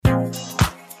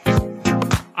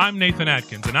I'm Nathan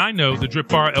Atkins, and I know the Drip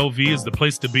Bar LV is the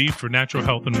place to be for natural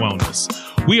health and wellness.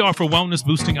 We offer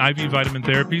wellness-boosting IV vitamin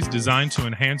therapies designed to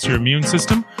enhance your immune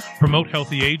system, promote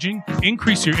healthy aging,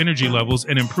 increase your energy levels,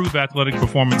 and improve athletic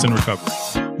performance and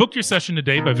recovery. Book your session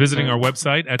today by visiting our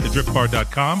website at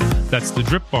thedripbar.com. That's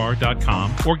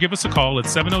thedripbar.com, or give us a call at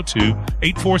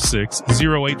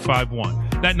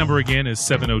 702-846-0851. That number again is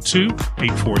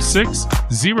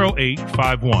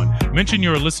 702-846-0851. Mention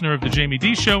you're a listener of the Jaime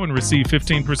Dee Show and receive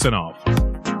 15% off.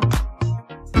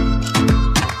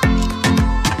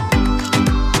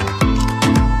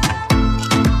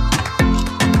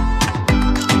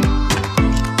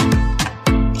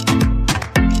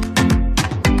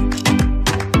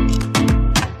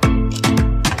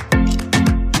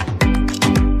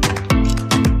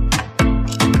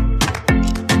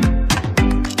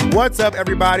 What's up,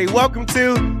 everybody? Welcome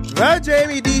to the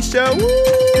Jaime Dee Show. Woo!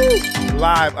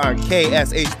 Live on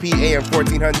KSHP AM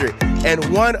 1400 and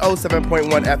 107.1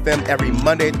 FM every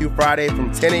Monday through Friday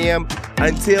from 10 a.m.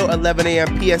 until 11 a.m.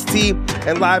 PST,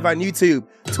 and live on YouTube,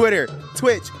 Twitter,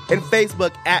 Twitch, and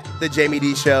Facebook at the Jaime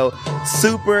Dee Show.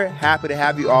 Super happy to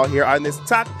have you all here on this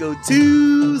Taco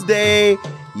Tuesday.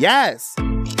 Yes,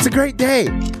 it's a great day.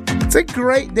 It's a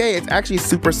great day. It's actually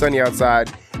super sunny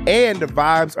outside, and the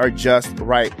vibes are just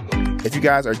right. If you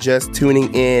guys are just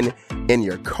tuning in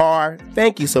your car,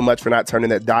 thank you so much for not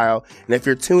turning that dial. And if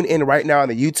you're tuned in right now on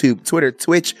the YouTube, Twitter,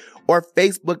 Twitch, or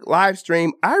Facebook live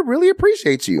stream, I really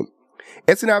appreciate you.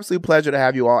 It's an absolute pleasure to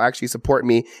have you all actually support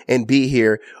me and be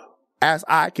here as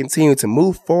I continue to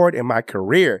move forward in my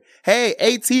career. Hey,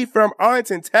 AT from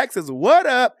Arlington, Texas, what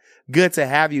up? Good to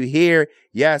have you here.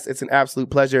 Yes, it's an absolute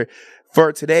pleasure.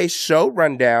 For today's show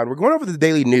rundown, we're going over the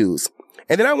daily news.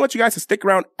 And then I want you guys to stick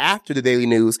around after the daily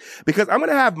news, because I'm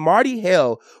going to have Marty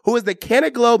Hale, who is the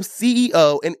Canaglobe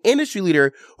CEO and industry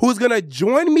leader, who's going to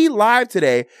join me live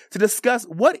today to discuss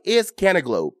what is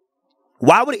Canaglobe.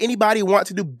 Why would anybody want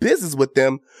to do business with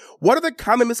them? What are the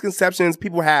common misconceptions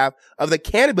people have of the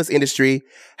cannabis industry?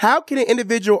 How can an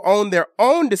individual own their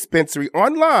own dispensary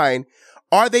online?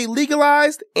 Are they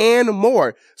legalized? And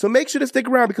more. So make sure to stick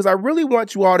around, because I really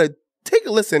want you all to take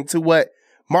a listen to what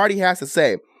Marty has to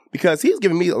say, because he's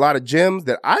giving me a lot of gems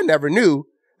that I never knew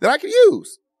that I could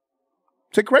use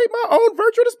to create my own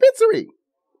virtual dispensary.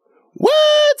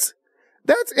 What?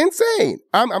 That's insane.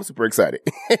 I'm super excited.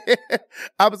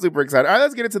 I'm super excited. All right,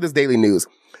 let's get into this daily news.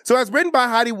 So as written by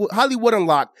Hollywood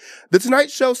Unlocked, The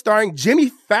Tonight Show starring Jimmy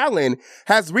Fallon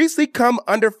has recently come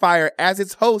under fire as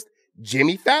its host,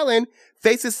 Jimmy Fallon,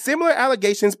 faces similar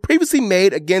allegations previously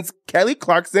made against Kelly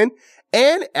Clarkson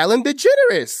and Ellen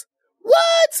DeGeneres.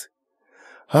 What?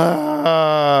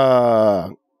 I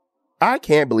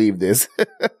can't believe this.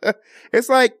 It's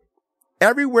like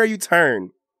everywhere you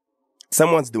turn,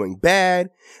 someone's doing bad.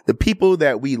 The people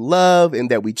that we love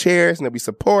and that we cherish and that we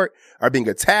support are being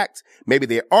attacked. Maybe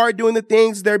they are doing the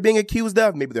things they're being accused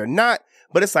of. Maybe they're not.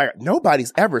 But it's like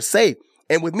nobody's ever safe.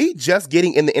 And with me just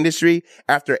getting in the industry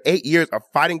after 8 years of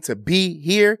fighting to be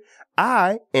here,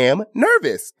 I am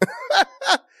nervous.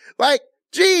 Like,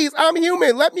 geez, I'm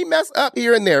human. Let me mess up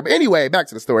here and there. But anyway, back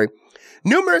to the story.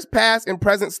 Numerous past and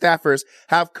present staffers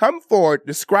have come forward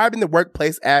describing the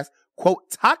workplace as, quote,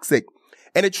 toxic,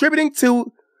 and attributing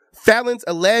to Fallon's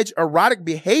alleged erotic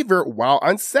behavior while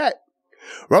on set.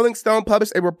 Rolling Stone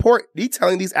published a report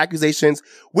detailing these accusations,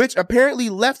 which apparently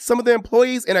left some of the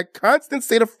employees in a constant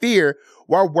state of fear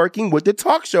while working with the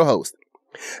talk show host.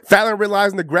 Fallon,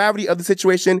 realizing the gravity of the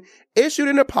situation, issued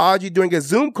an apology during a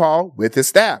Zoom call with his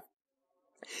staff.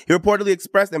 He reportedly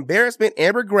expressed embarrassment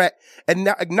and regret, and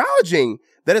acknowledging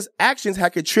that his actions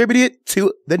had contributed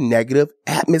to the negative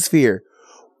atmosphere.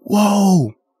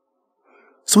 Whoa.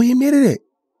 So he admitted it.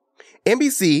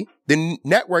 NBC, the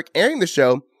network airing the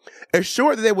show,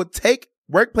 assured that they would take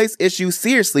workplace issues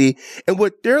seriously and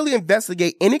would thoroughly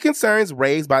investigate any concerns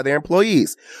raised by their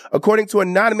employees. According to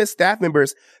anonymous staff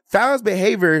members, Fallon's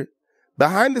behavior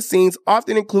behind the scenes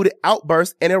often included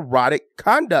outbursts and erotic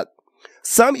conduct.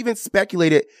 Some even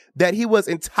speculated that he was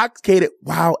intoxicated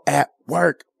while at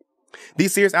work.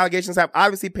 These serious allegations have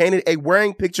obviously painted a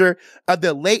worrying picture of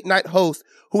the late night host,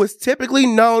 who is typically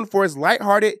known for his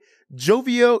lighthearted,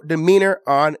 jovial demeanor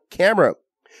on camera.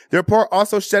 The report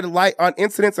also shed light on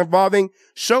incidents involving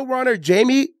showrunner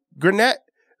Jamie Gurnett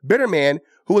Bitterman,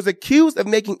 who was accused of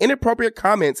making inappropriate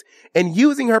comments and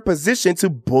using her position to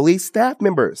bully staff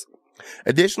members.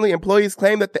 Additionally, employees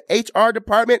claim that the HR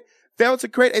department failed to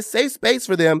create a safe space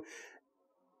for them,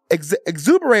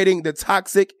 exuberating the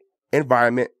toxic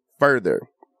environment further.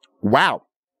 Wow.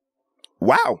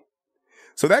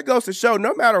 So that goes to show,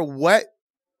 no matter what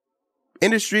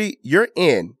industry you're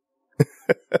in,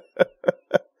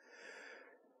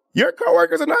 Your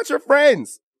coworkers are not your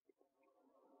friends.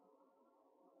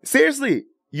 Seriously,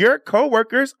 your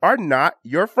coworkers are not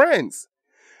your friends.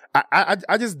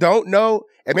 I just don't know.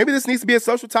 And maybe this needs to be a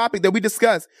social topic that we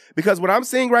discuss, because what I'm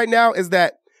seeing right now is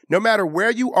that no matter where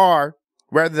you are,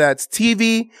 whether that's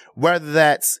TV, whether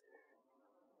that's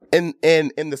in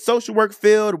the social work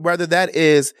field, whether that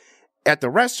is at the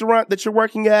restaurant that you're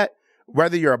working at,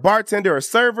 whether you're a bartender or a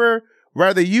server,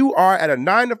 whether you are at a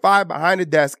 9-to-5 behind a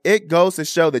desk, it goes to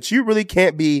show that you really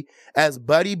can't be as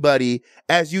buddy-buddy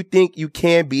as you think you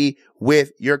can be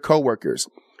with your coworkers.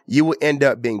 You will end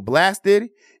up being blasted.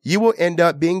 You will end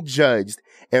up being judged,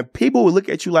 and people will look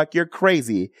at you like you're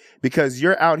crazy because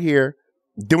you're out here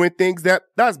doing things that,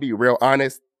 let's be real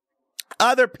honest,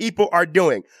 other people are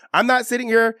doing. I'm not sitting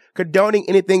here condoning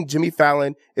anything Jimmy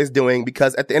Fallon is doing,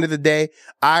 because at the end of the day,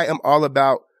 I am all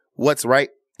about what's right.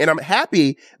 And I'm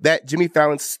happy that Jimmy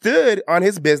Fallon stood on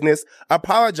his business,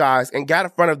 apologized, and got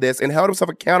in front of this and held himself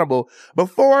accountable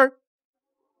before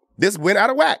this went out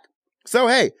of whack. So,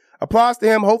 hey, applause to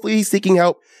him. Hopefully he's seeking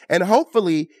help, and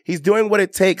hopefully he's doing what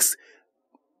it takes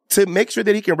to make sure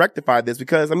that he can rectify this,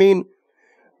 because, I mean,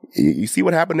 you see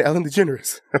what happened to Ellen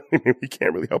DeGeneres. I mean, we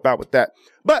can't really help out with that.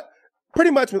 But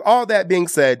pretty much with all that being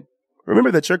said,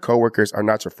 remember that your coworkers are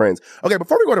not your friends. Okay,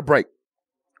 before we go to break,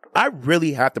 I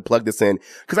really have to plug this in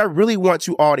because I really want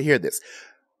you all to hear this.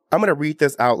 I'm going to read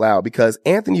this out loud because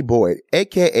Anthony Boyd,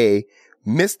 a.k.a.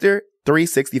 Mr.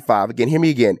 365, again, hear me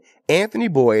again, Anthony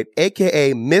Boyd,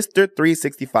 a.k.a. Mr.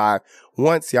 365,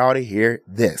 wants y'all to hear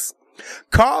this.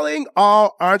 Calling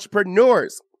all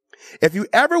entrepreneurs. If you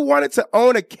ever wanted to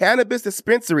own a cannabis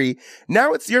dispensary,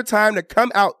 now it's your time to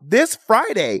come out this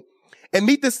Friday and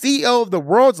meet the CEO of the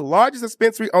world's largest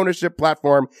dispensary ownership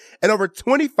platform in over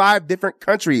 25 different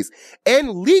countries,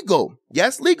 and legal,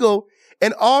 yes, legal,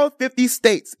 in all 50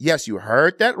 states. Yes, you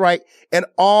heard that right, in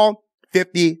all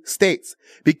 50 states.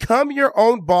 Become your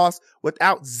own boss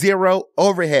without zero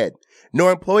overhead. No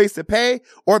employees to pay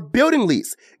or building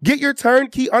lease. Get your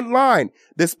turnkey online.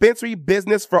 Dispensary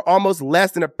business for almost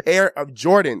less than a pair of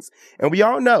Jordans. And we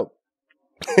all know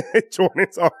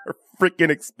Jordans are freaking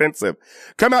expensive.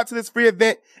 Come out to this free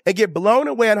event and get blown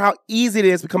away on how easy it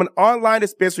is to become an online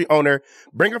dispensary owner.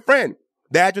 Bring a friend.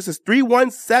 The address is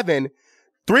 317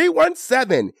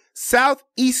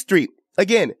 Southeast Street.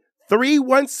 Again,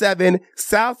 317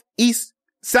 South 6th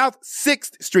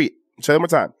Street. Show them one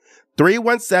more time.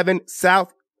 317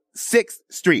 South 6th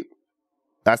Street.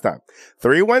 Last time.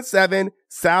 317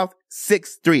 South 6th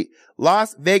Street.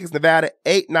 Las Vegas, Nevada,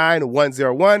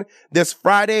 89101. This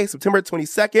Friday, September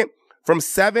 22nd, from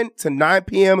 7 to 9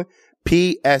 p.m.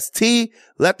 PST.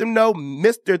 Let them know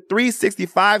Mr.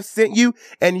 365 sent you,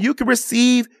 and you can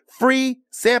receive free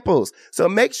samples. So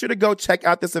make sure to go check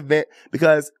out this event,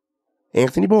 because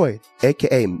Anthony Boyd,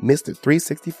 a.k.a. Mr.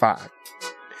 365,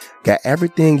 got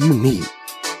everything you need.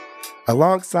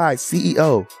 Alongside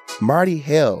CEO Marty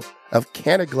Hale of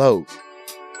Canna Globe,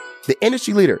 the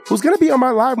industry leader who's going to be on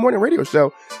my live morning radio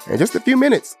show in just a few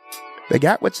minutes. They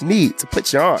got what you need to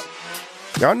put you on.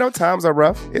 Y'all know times are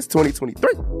rough. It's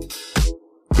 2023.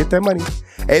 Get that money.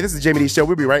 Hey, this is Jaime Dee Show.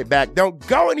 We'll be right back. Don't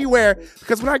go anywhere,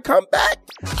 because when I come back,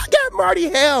 I got Marty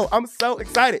Hale. I'm so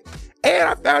excited. And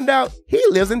I found out he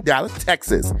lives in Dallas,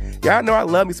 Texas. Y'all know I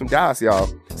love me some Dallas, y'all.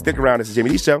 Stick around. This is Jaime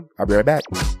Dee Show. I'll be right back.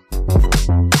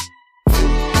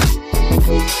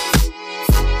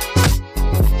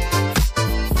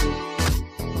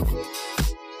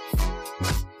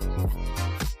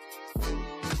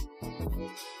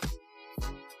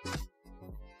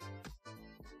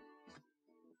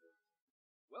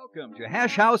 Welcome to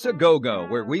Hash House A Go-Go,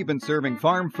 where we've been serving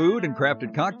farm food and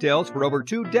crafted cocktails for over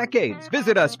 2 decades.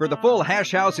 Visit us for the full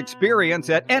Hash House experience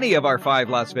at any of our 5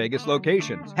 Las Vegas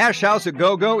locations. Hash House A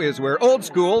Go-Go is where old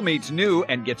school meets new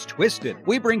and gets twisted.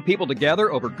 We bring people together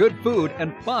over good food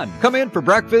and fun. Come in for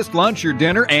breakfast, lunch, or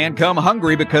dinner, and come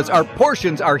hungry because our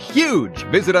portions are huge.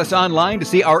 Visit us online to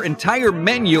see our entire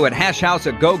menu at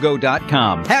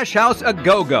hashhouseagogo.com. Hash House A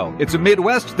Go-Go. It's a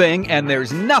Midwest thing, and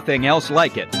there's nothing else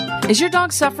like it. Is your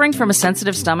dog suffering from a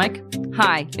sensitive stomach?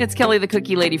 Hi, it's Kelly the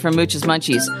Cookie Lady from Mooch's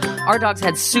Munchies. Our dogs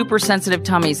had super sensitive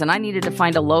tummies, and I needed to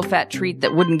find a low-fat treat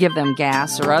that wouldn't give them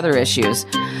gas or other issues.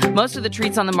 Most of the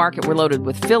treats on the market were loaded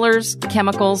with fillers,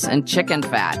 chemicals, and chicken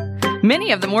fat.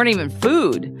 Many of them weren't even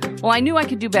food. Well, I knew I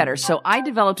could do better, so I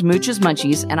developed Mooch's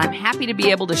Munchies, and I'm happy to be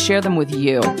able to share them with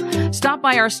you. Stop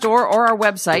by our store or our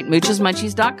website,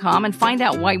 moochesmunchies.com, and find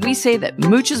out why we say that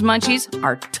Mooch's Munchies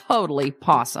are totally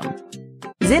pawsome.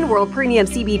 ZenWorld Premium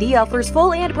CBD offers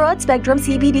full and broad-spectrum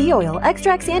CBD oil,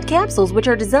 extracts, and capsules which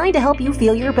are designed to help you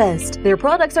feel your best. Their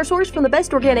products are sourced from the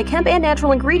best organic hemp and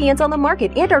natural ingredients on the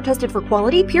market and are tested for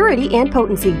quality, purity, and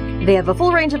potency. They have a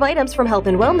full range of items from health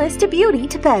and wellness to beauty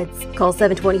to pets. Call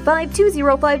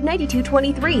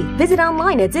 725-205-9223. Visit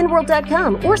online at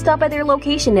zenworld.com or stop by their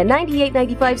location at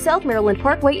 9895 South Maryland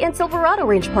Parkway and Silverado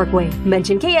Range Parkway.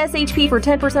 Mention KSHP for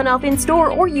 10% off in-store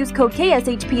or use code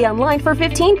KSHP online for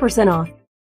 15% off.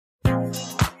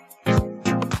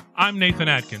 I'm Nathan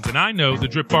Atkins, and I know the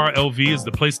Drip Bar LV is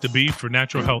the place to be for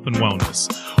natural health and wellness.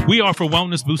 We offer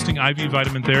wellness-boosting IV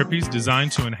vitamin therapies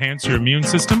designed to enhance your immune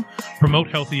system, promote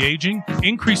healthy aging,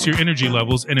 increase your energy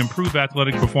levels, and improve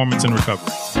athletic performance and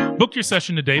recovery. Book your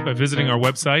session today by visiting our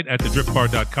website at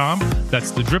thedripbar.com.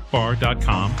 That's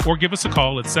thedripbar.com, or give us a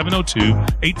call at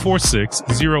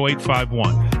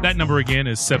 702-846-0851. That number again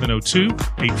is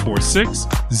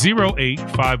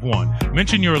 702-846-0851.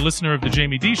 Mention you're a listener of the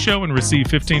Jaime Dee Show and receive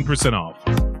 15% off.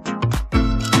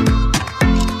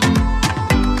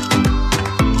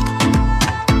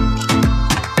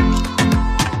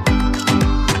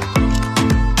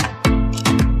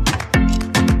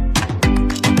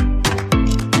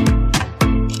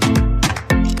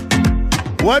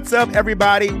 What's up,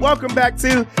 everybody? Welcome back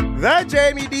to the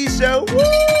Jaime Dee Show. Woo!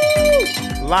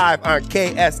 Live on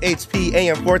KSHP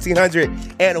AM 1400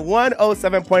 and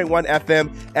 107.1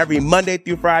 FM every Monday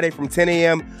through Friday from 10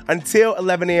 a.m. until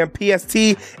 11 a.m. PST,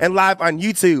 and live on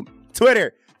YouTube,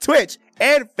 Twitter, Twitch,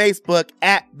 and Facebook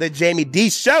at the Jaime Dee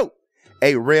Show,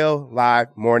 a real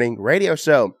live morning radio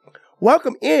show.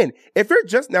 Welcome in. If you're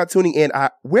just now tuning in,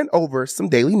 I went over some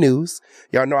daily news.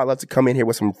 Y'all know I love to come in here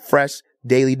with some fresh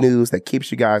daily news that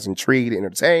keeps you guys intrigued and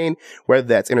entertained, whether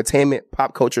that's entertainment,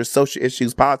 pop culture, social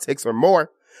issues, politics, or more.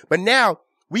 But now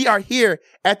we are here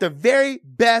at the very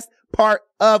best part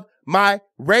of my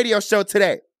radio show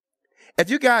today.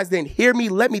 If you guys didn't hear me,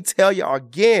 let me tell y'all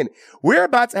again. We're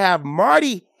about to have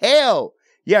Marty Hale.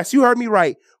 Yes, you heard me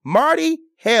right. Marty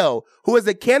Hale, who is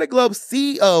the Canada Globe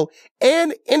CEO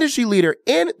and industry leader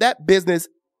in that business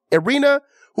arena,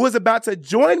 who is about to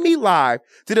join me live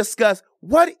to discuss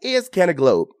what is Canada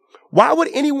Globe. Why would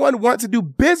anyone want to do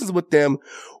business with them?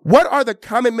 What are the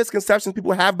common misconceptions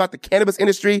people have about the cannabis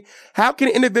industry? How can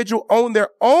an individual own their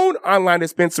own online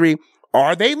dispensary?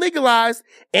 Are they legalized?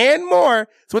 And more.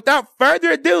 So without further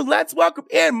ado, let's welcome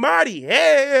in Marty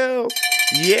Hale.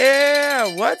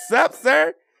 Yeah, what's up,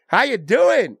 sir? How you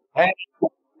doing? Hey, how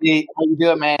you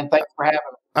doing, man? Thanks for having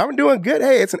me. I'm doing good.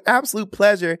 Hey, it's an absolute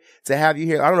pleasure to have you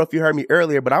here. I don't know if you heard me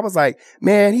earlier, but I was like,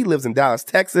 man, he lives in Dallas,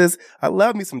 Texas. I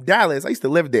love me some Dallas. I used to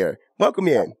live there. Welcome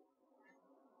in.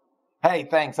 Hey,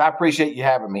 thanks. I appreciate you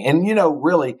having me. And,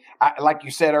 really, like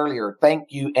you said earlier,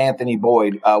 thank you, Anthony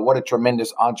Boyd. What a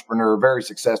tremendous entrepreneur, very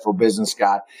successful business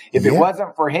guy. If it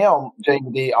wasn't for him,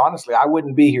 Jaime Dee, honestly, I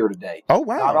wouldn't be here today. Oh,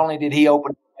 wow. Not only did he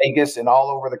open Vegas and all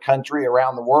over the country,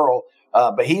 around the world,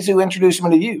 but he's who introduced me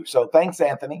to you. So thanks,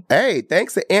 Anthony. Hey,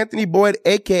 thanks to Anthony Boyd,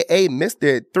 a.k.a.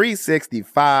 Mr.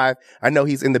 365. I know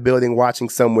he's in the building watching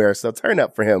somewhere, so turn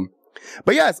up for him.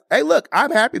 But yes, hey, look,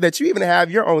 I'm happy that you even have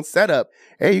your own setup.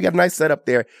 Hey, you got a nice setup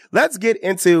there. Let's get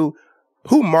into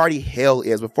who Marty Hale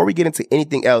is. Before we get into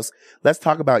anything else, let's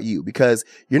talk about you, because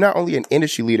you're not only an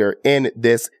industry leader in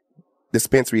this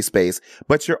dispensary space,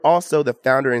 but you're also the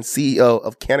founder and CEO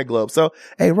of Canada Globe. So,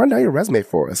 hey, run down your resume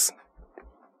for us.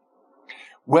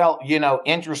 Well,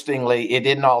 interestingly, it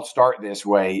didn't all start this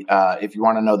way. If you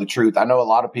want to know the truth, I know a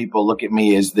lot of people look at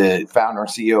me as the founder and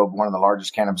CEO of one of the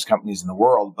largest cannabis companies in the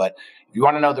world. But if you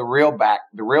want to know the real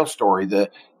story,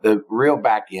 the real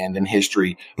back end in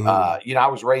history, I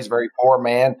was raised very poor,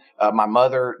 man. My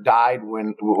mother died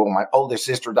when my oldest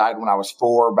sister died when I was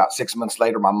 4. About 6 months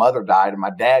later, my mother died, and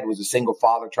my dad was a single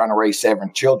father trying to raise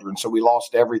 7 children. So we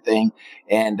lost everything,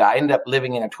 and I ended up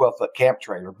living in a 12-foot camp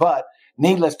trailer. But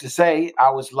needless to say,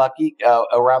 I was lucky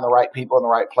around the right people in the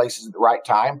right places at the right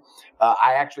time.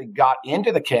 I actually got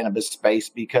into the cannabis space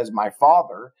because my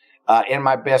father and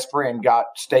my best friend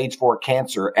got stage 4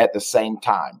 cancer at the same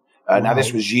time. Now,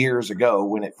 this was years ago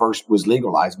when it first was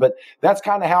legalized, but that's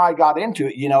kind of how I got into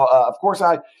it. Of course,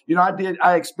 I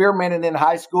experimented in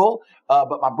high school,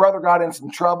 but my brother got in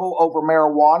some trouble over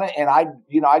marijuana, and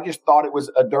I just thought it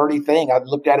was a dirty thing. I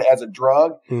looked at it as a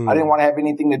drug. I didn't want to have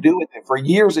anything to do with it for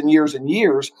years and years and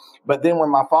years. But then when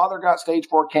my father got stage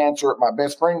 4 cancer, my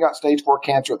best friend got stage 4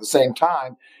 cancer at the same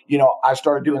time, I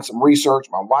started doing some research.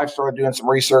 My wife started doing some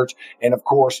research. And of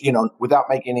course, without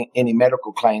making any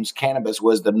medical claims, cannabis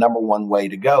was the number one way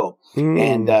to go.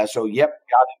 And so, got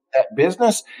into that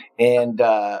business. And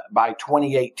by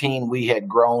 2018, we had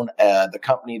grown the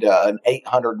company to an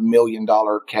 $800 million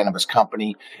cannabis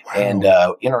company. Wow. And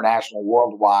international,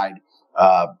 worldwide,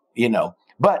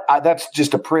 But that's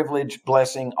just a privilege,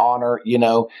 blessing, honor,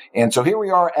 And so here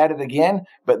we are at it again.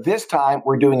 But this time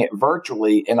we're doing it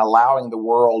virtually and allowing the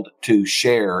world to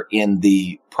share in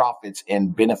the profits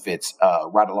and benefits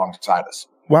right alongside us.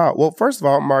 Wow. Well, first of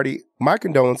all, Marty, my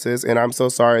condolences, and I'm so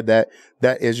sorry that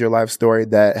is your life story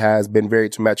that has been very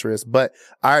tumultuous, but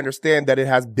I understand that it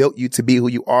has built you to be who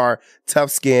you are, tough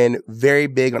skin, very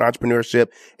big on entrepreneurship,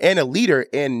 and a leader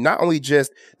in not only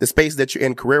just the space that you're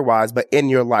in career-wise, but in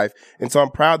your life. And so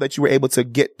I'm proud that you were able to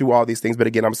get through all these things. But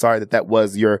again, I'm sorry that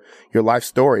was your life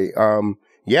story.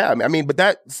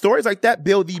 But stories like that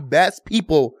build the best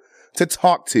people to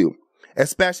talk to,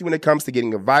 especially when it comes to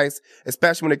getting advice,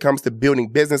 especially when it comes to building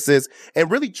businesses and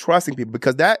really trusting people,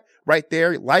 because that right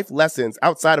there, life lessons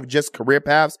outside of just career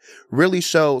paths, really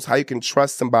shows how you can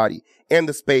trust somebody in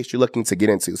the space you're looking to get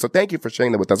into. So thank you for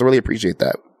sharing that with us. I really appreciate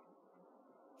that.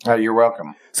 Oh, you're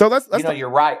welcome. So let's you're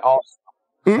right. Also,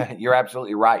 you're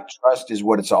absolutely right. Trust is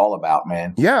what it's all about,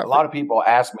 man. Yeah. A lot of people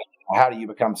ask me, how do you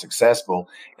become successful?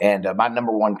 And my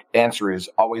number one answer is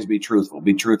always be truthful.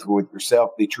 Be truthful with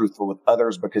yourself. Be truthful with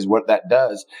others, because what that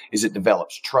does is it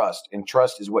develops trust. And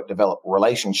trust is what develops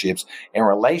relationships. And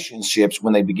relationships,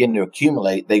 when they begin to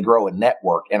accumulate, they grow a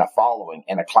network and a following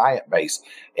and a client base.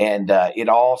 And it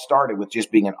all started with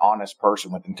just being an honest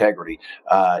person with integrity,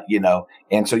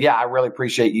 And so, I really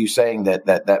appreciate you saying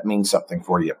that means something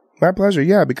for you. My pleasure.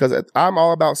 Yeah, because I'm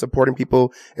all about supporting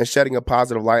people and shedding a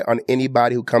positive light on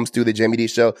anybody who comes through the Jaime Dee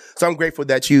Show. So I'm grateful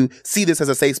that you see this as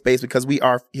a safe space, because we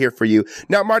are here for you.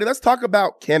 Now, Marty, let's talk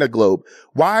about CannaGlobe.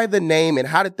 Why the name, and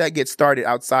how did that get started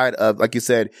outside of, like you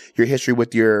said, your history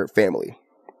with your family?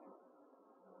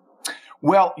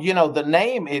 Well, the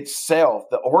name itself,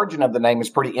 the origin of the name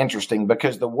is pretty interesting,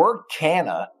 because the word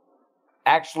canna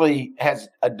actually has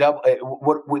a double,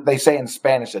 what they say in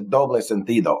Spanish, a doble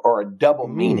sentido, or a double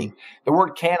meaning. The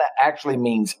word canna actually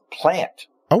means plant.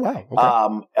 Oh, wow.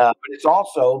 Okay. But it's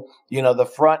also, the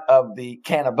front of the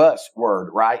cannabis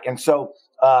word, right? And so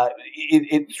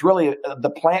it's really the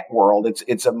plant world.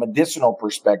 It's a medicinal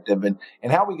perspective, and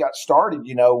how we got started,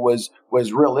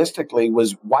 was realistically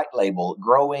white label,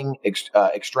 growing,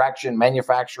 extraction,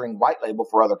 manufacturing, white label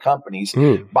for other companies.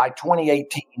 By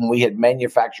 2018, we had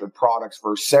manufactured products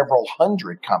for several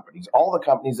hundred companies, all the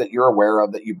companies that you're aware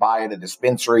of that you buy at a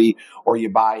dispensary or you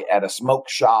buy at a smoke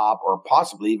shop or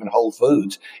possibly even Whole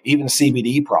Foods, even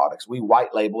CBD products. We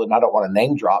white label, and I don't want to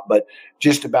name drop, but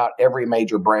just about every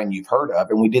major brand you've heard of.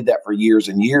 And we did that for years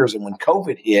and years. And when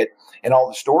COVID hit and all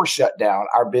the stores shut down,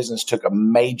 our business took a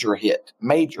major hit.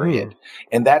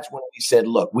 And that's when we said,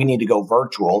 look, we need to go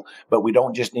virtual, but we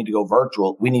don't just need to go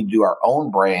virtual. We need to do our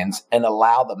own brands and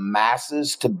allow the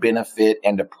masses to benefit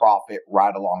and to profit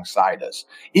right alongside us,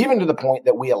 even to the point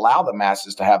that we allow the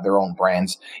masses to have their own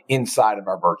brands inside of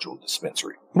our virtual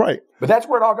dispensary. Right. But that's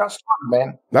where it all got started,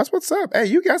 man. That's what's up. Hey,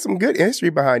 you got some good history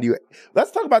behind you.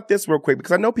 Let's talk about this real quick,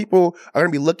 because I know people are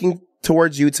going to be looking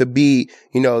towards you to be,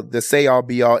 the say all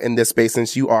be all in this space,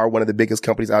 since you are one of the biggest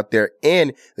companies out there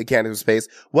in the cannabis space.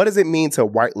 What does it mean to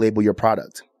white label your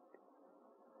product?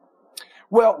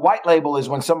 Well, white label is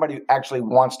when somebody actually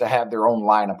wants to have their own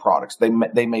line of products. They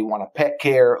may want a pet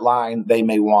care line. They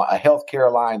may want a health care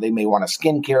line. They may want a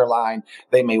skin care line.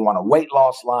 They may want a weight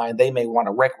loss line. They may want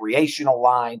a recreational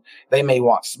line. They may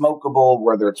want smokable,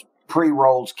 whether it's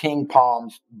pre-rolls, king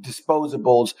palms,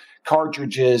 disposables,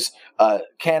 cartridges,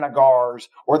 cannagars,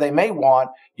 or they may want,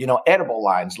 edible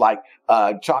lines like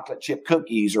chocolate chip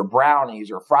cookies or brownies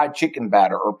or fried chicken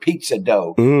batter or pizza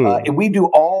dough. And we do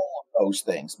all of those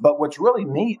things. But what's really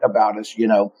neat about us,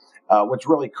 what's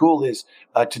really cool is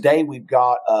today we've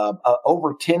got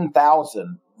over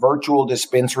 10,000 virtual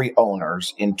dispensary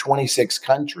owners in 26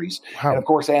 countries. Wow. And of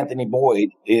course, Anthony Boyd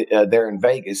there in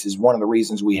Vegas is one of the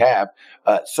reasons we have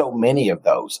so many of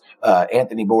those.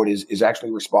 Anthony Boyd is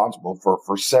actually responsible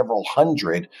for several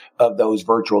hundred of those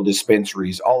virtual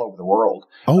dispensaries all over the world.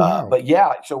 Oh, wow. But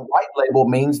yeah, so white label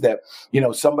means that,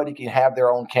 somebody can have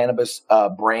their own cannabis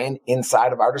brand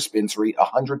inside of our dispensary,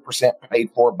 100% paid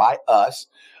for by us.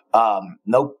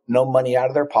 No money out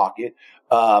of their pocket.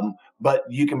 But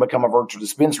you can become a virtual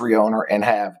dispensary owner and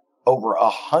have over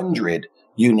 100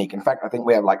 unique. In fact, I think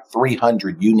we have like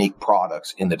 300 unique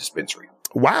products in the dispensary.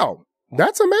 Wow.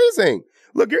 That's amazing.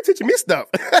 Look, you're teaching me stuff.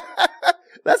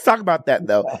 Let's talk about that,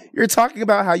 though. You're talking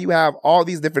about how you have all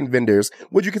these different vendors.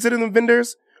 Would you consider them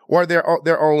vendors? or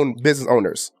their own business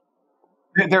owners?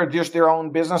 They're just their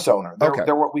own business owner.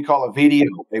 They're what we call a VDO,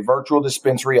 a virtual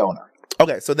dispensary owner.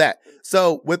 Okay,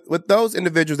 so with those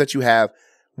individuals that you have,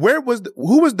 who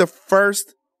was the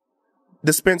first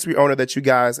dispensary owner that you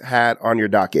guys had on your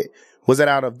docket? Was that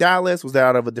out of Dallas? Was that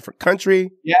out of a different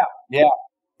country? Yeah.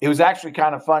 It was actually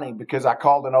kind of funny because I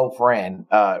called an old friend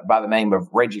by the name of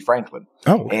Reggie Franklin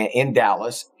in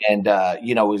Dallas and,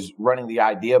 was running the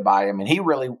idea by him. And he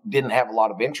really didn't have a lot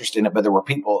of interest in it, but there were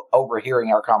people overhearing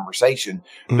our conversation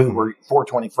who were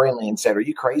 420 friendly and said, "Are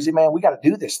you crazy, man? We got to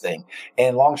do this thing."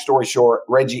 And long story short,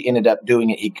 Reggie ended up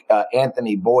doing it.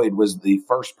 Anthony Boyd was the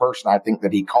first person I think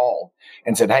that he called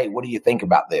and said, "Hey, what do you think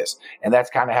about this?" And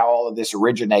that's kind of how all of this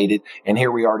originated. And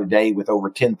here we are today with over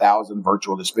 10,000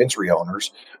 virtual dispensary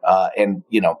owners. And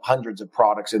hundreds of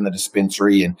products in the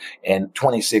dispensary and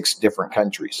 26 different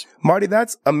countries. Marty,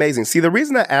 that's amazing. See, the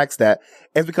reason I asked that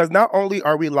is because not only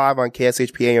are we live on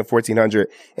KSHP AM 1400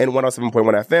 and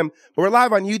 107.1 FM, but we're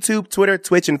live on YouTube, Twitter,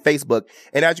 Twitch, and Facebook.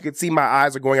 And as you can see, my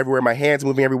eyes are going everywhere, my hands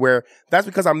moving everywhere. That's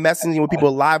because I'm messaging with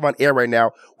people live on air right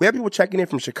now. We have people checking in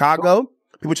from Chicago,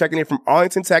 people checking in from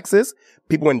Arlington, Texas,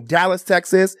 people in Dallas,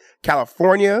 Texas,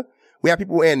 California. We have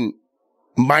people in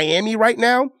Miami right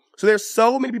now. So there's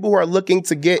so many people who are looking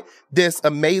to get this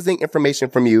amazing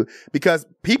information from you because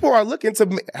people are looking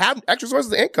to have extra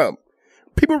sources of income.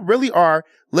 People really are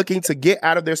looking to get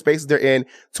out of their spaces they're in.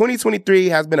 2023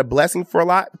 has been a blessing for a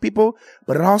lot of people,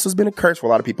 but it also has been a curse for a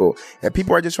lot of people. And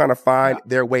people are just trying to find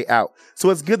their way out.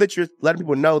 So it's good that you're letting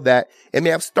people know that it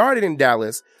may have started in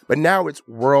Dallas, but now it's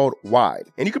worldwide.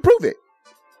 And you can prove it.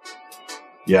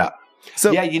 Yeah.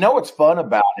 So, what's fun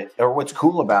about it, or what's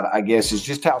cool about it, I guess, is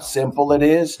just how simple it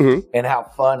is and how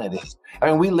fun it is. I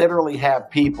mean, we literally have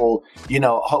people,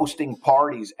 hosting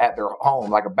parties at their home,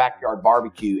 like a backyard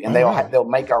barbecue, and they'll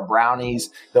make our brownies,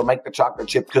 they'll make the chocolate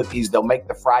chip cookies, they'll make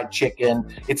the fried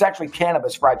chicken. It's actually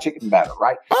cannabis fried chicken batter,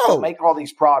 right? They'll make all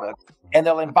these products. And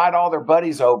they'll invite all their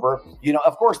buddies over.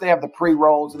 Of course, they have the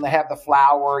pre-rolls and they have the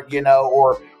flour,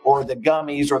 or the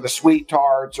gummies or the sweet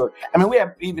tarts. We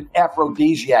have even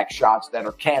aphrodisiac shots that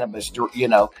are cannabis.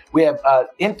 We have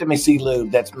intimacy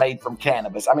lube that's made from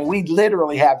cannabis. I mean, we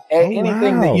literally have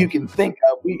anything that you can think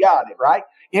of. We got it, right?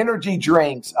 Energy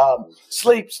drinks,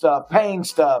 sleep stuff, pain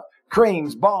stuff,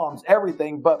 creams, bombs,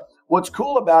 everything. But what's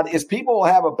cool about it is people will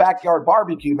have a backyard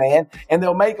barbecue, man, and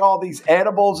they'll make all these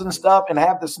edibles and stuff and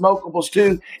have the smokables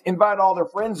too, invite all their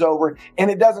friends over.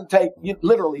 And it doesn't take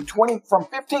literally from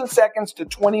 15 seconds to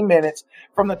 20 minutes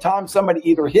from the time somebody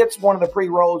either hits one of the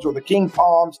pre-rolls or the King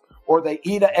Palms or they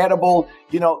eat an edible,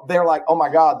 they're like, "Oh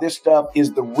my God, this stuff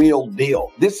is the real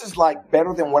deal. This is like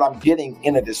better than what I'm getting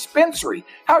in a dispensary.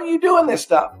 How are you doing this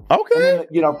stuff?" Okay. And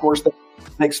then, of course, they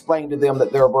explain to them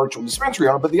that they're a virtual dispensary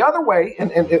owner. But the other way,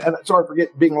 and sorry for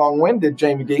being long-winded,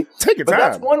 Jaime Dee. Take your time.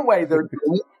 That's one way they're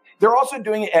doing it. They're also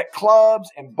doing it at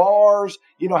clubs and bars,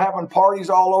 having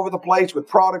parties all over the place with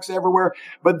products everywhere.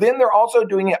 But then they're also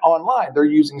doing it online. They're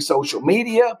using social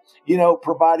media,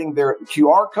 providing their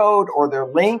QR code or their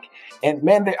link. And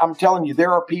man, I'm telling you,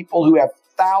 there are people who have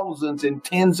thousands and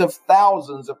tens of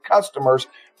thousands of customers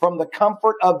from the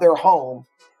comfort of their home,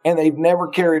 and they've never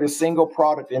carried a single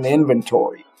product in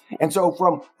inventory. And so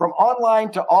from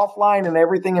online to offline and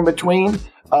everything in between,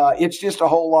 it's just a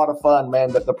whole lot of fun,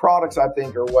 man. But the products, I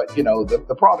think, are what,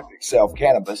 the product itself,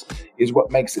 cannabis, is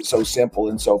what makes it so simple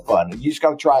and so fun. You just got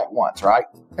to try it once, right?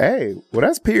 Hey, well,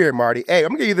 that's period, Marty. Hey,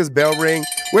 I'm going to give you this bell ring.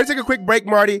 We're going to take a quick break,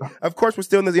 Marty. Of course, we're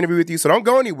still in this interview with you, so don't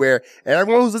go anywhere. And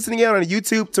everyone who's listening in on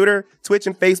YouTube, Twitter, Twitch,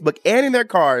 and Facebook, and in their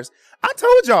cars, I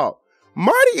told y'all,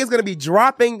 Marty is going to be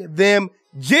dropping them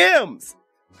gems.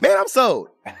 Man, I'm sold.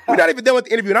 We're not even done with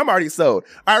the interview, and I'm already sold.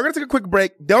 All right, we're going to take a quick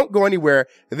break. Don't go anywhere.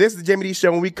 This is the Jaime Dee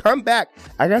Show. When we come back,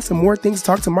 I got some more things to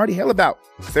talk to Marty Hell about.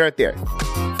 Stay right there.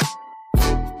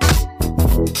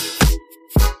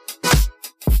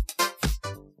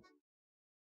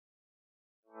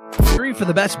 For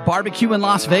the best barbecue in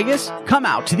Las Vegas? Come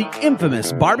out to the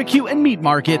infamous barbecue and meat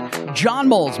market, John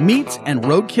Mole's Meats and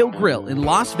Roadkill Grill in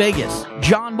Las Vegas.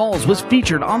 John Mole's was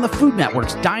featured on the Food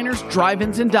Network's Diners,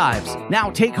 Drive-Ins, and Dives. Now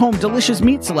take home delicious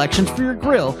meat selections for your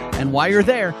grill, and while you're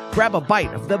there, grab a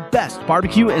bite of the best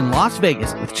barbecue in Las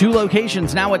Vegas. With 2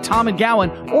 locations now at Tom and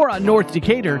Gowan or on North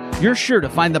Decatur, you're sure to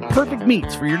find the perfect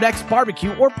meats for your next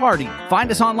barbecue or party.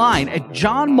 Find us online at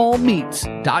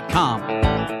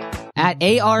johnmolemeats.com. At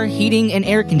AR Heating and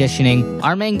Air Conditioning,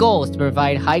 our main goal is to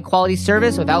provide high-quality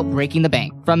service without breaking the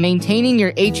bank. From maintaining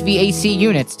your HVAC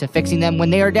units to fixing them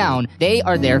when they are down, they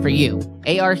are there for you.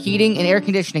 AR Heating and Air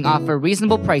Conditioning offer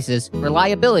reasonable prices,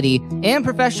 reliability, and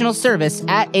professional service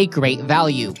at a great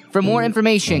value. For more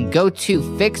information, go to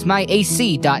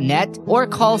fixmyac.net or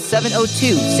call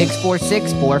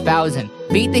 702-646-4000.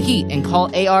 Beat the heat and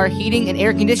call AR Heating and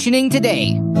Air Conditioning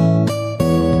today.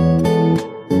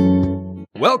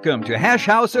 Welcome to Hash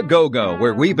House A Go-Go,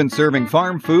 where we've been serving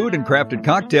farm food and crafted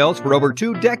cocktails for over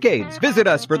 2 decades. Visit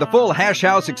us for the full Hash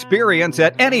House experience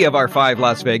at any of our 5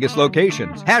 Las Vegas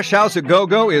locations. Hash House A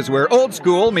Go-Go is where old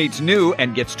school meets new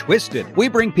and gets twisted. We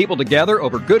bring people together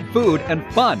over good food and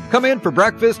fun. Come in for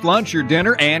breakfast, lunch, or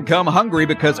dinner, and come hungry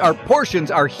because our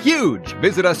portions are huge.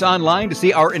 Visit us online to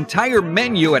see our entire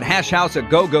menu at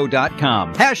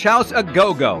hashhouseagogo.com. Hash House A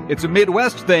Go-Go. It's a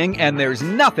Midwest thing, and there's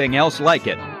nothing else like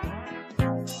it.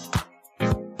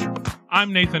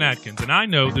 I'm Nathan Atkins, and I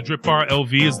know the Drip Bar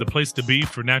LV is the place to be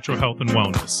for natural health and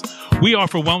wellness. We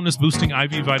offer wellness-boosting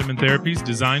IV vitamin therapies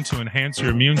designed to enhance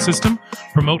your immune system,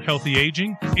 promote healthy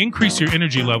aging, increase your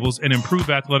energy levels, and improve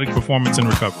athletic performance and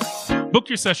recovery. Book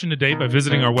your session today by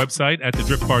visiting our website at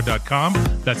thedripbar.com.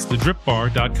 That's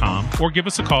thedripbar.com, or give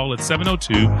us a call at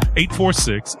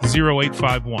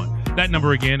 702-846-0851. That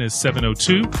number again is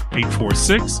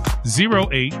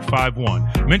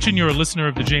 702-846-0851. Mention you're a listener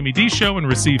of the Jaime Dee Show and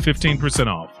receive 15%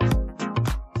 off.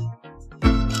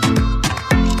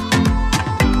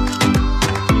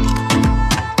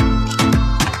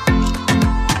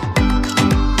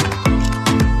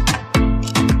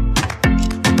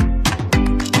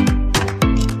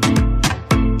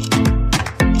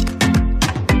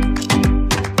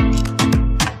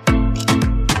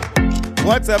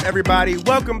 What's up, everybody?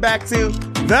 Welcome back to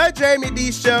the Jaime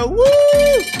Dee Show. Woo!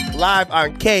 Live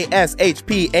on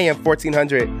KSHP AM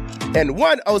 1400 and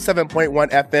 107.1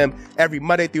 FM every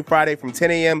Monday through Friday from 10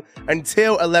 a.m.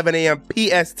 until 11 a.m.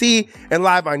 PST, and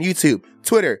live on YouTube,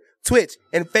 Twitter, Twitch,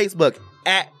 and Facebook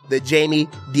at the Jaime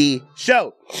Dee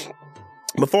Show.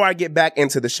 Before I get back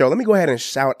into the show, let me go ahead and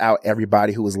shout out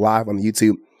everybody who is live on the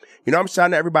YouTube. You know, I'm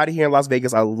shouting at everybody here in Las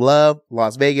Vegas. I love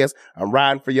Las Vegas. I'm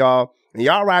riding for y'all. And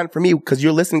y'all riding for me because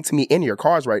you're listening to me in your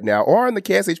cars right now or in the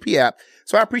KSHP app.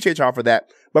 So I appreciate y'all for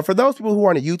that. But for those people who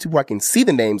are on the YouTube who I can see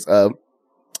the names of,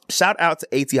 shout out to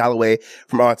A.T. Holloway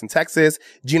from Arlington, Texas,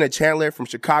 Gina Chandler from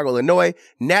Chicago, Illinois,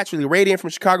 Naturally Radiant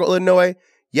from Chicago, Illinois.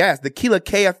 Yes, the Keela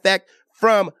K Effect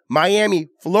from Miami,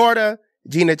 Florida,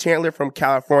 Gina Chandler from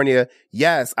California.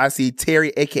 Yes, I see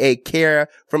Terry, a.k.a. Kara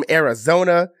from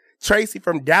Arizona, Tracy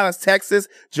from Dallas, Texas,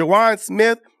 Jawan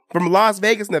Smith from Las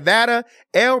Vegas, Nevada,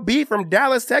 LB from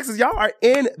Dallas, Texas. Y'all are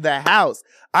in the house.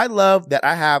 I love that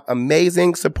I have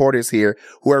amazing supporters here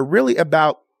who are really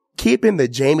about keeping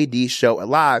the Jaime Dee Show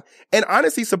alive and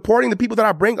honestly supporting the people that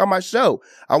I bring on my show.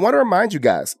 I want to remind you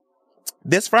guys,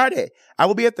 this Friday, I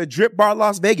will be at the Drip Bar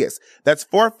Las Vegas. That's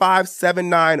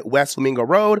 4579 West Flamingo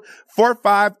Road,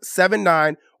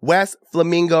 4579 West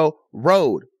Flamingo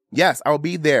Road. Yes, I will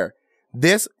be there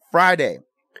this Friday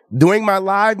doing my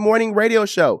live morning radio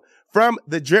show from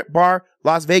the Drip Bar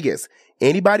Las Vegas.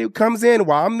 Anybody who comes in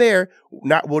while I'm there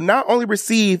will not only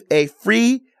receive a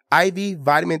free IV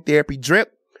vitamin therapy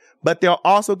drip, but they'll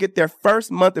also get their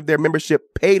first month of their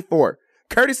membership paid for,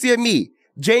 courtesy of me,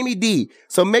 Jaime Dee.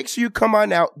 So make sure you come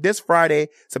on out this Friday,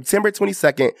 September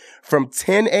 22nd, from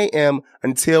 10 a.m.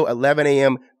 until 11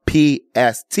 a.m.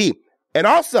 PST. And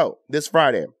also this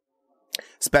Friday,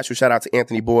 special shout out to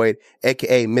Anthony Boyd,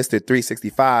 aka Mr.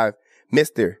 365.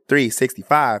 Mr.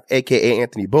 365, aka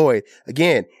Anthony Boyd.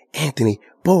 Again, Anthony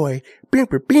Boyd.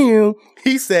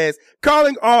 He says,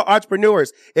 calling all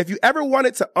entrepreneurs. If you ever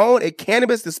wanted to own a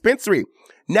cannabis dispensary,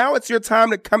 now it's your time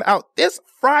to come out this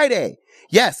Friday.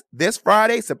 Yes, this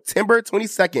Friday, September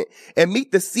 22nd, and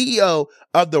meet the CEO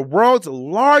of the world's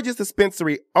largest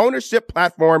dispensary ownership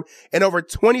platform in over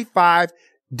 25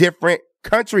 different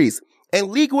countries and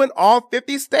legal in all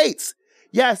 50 states.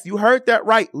 Yes, you heard that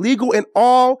right. Legal in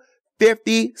all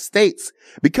 50 states.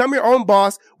 Become your own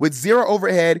boss with zero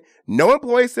overhead, no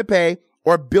employees to pay,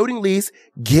 or building lease.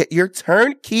 Get your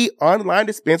turnkey online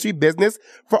dispensary business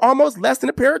for almost less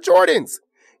than a pair of Jordans.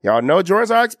 Y'all know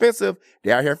Jordans are expensive.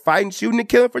 They're out here fighting, shooting, and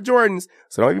killing for Jordans.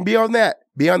 So don't even be on that.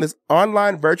 Be on this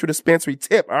online virtual dispensary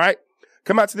tip, all right?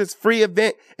 Come out to this free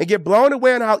event and get blown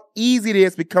away on how easy it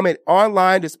is to become an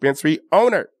online dispensary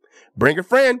owner. Bring a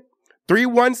friend.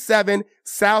 317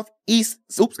 Southeast.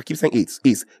 Oops, I keep saying East.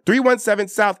 317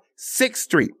 South 6th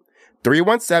Street.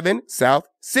 317 South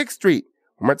 6th Street.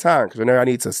 One more time, because I know I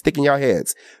need to stick in y'all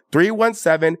heads.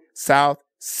 317 South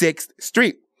 6th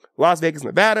Street. Las Vegas,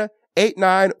 Nevada,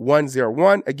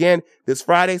 89101. Again, this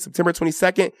Friday, September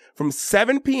 22nd, from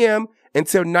 7 p.m.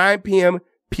 until 9 p.m.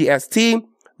 PST.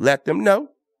 Let them know,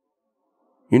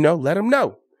 let them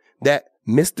know that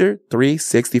Mr.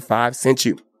 365 sent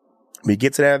you. When you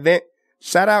get to that event,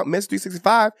 shout out Mr.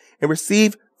 365 and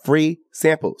receive free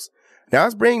samples. Now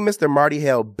let's bring Mr. Marty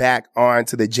Hale back on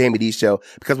to the Jaime Dee Show,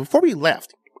 because before we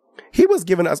left, he was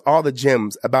giving us all the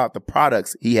gems about the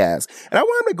products he has. And I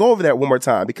want him to go over that one more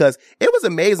time because it was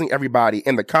amazing, everybody,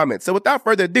 in the comments. So without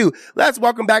further ado, let's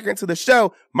welcome back into the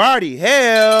show, Marty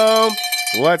Hale.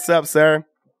 What's up, sir?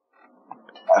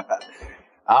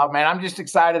 Oh, man, I'm just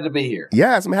excited to be here.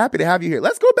 Yes, I'm happy to have you here.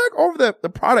 Let's go back over the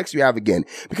products you have again,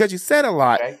 because you said a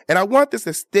lot, okay, and I want this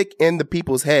to stick in the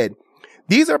people's head.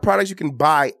 These are products you can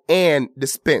buy and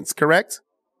dispense, correct?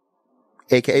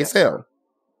 AKA yes, sell. Sir.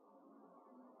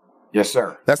 Yes,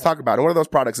 sir. Let's talk about it. What are those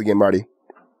products again, Marty?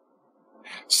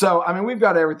 So, I mean, we've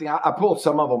got everything. I pulled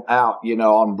some of them out,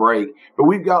 on break, but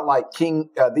we've got like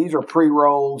these are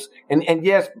pre-rolls. And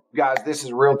yes, guys, this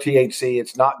is real THC.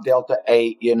 It's not Delta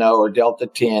 8, or Delta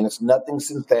 10. It's nothing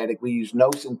synthetic. We use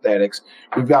no synthetics.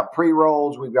 We've got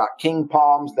pre-rolls. We've got King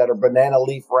Palms that are banana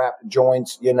leaf wrapped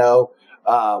joints,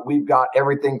 we've got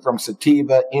everything from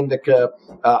sativa, indica,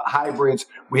 hybrids.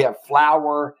 We have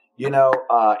flower,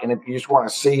 and if you just want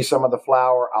to see some of the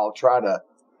flower, I'll try to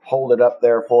hold it up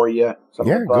there for you.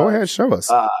 Yeah, go ahead, show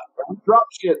us. We drop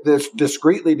shit this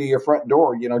discreetly to your front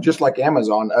door, just like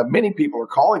Amazon. Many people are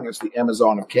calling us the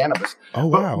Amazon of cannabis. Oh,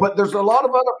 wow. But there's a lot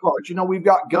of other products. We've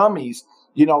got gummies,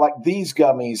 like these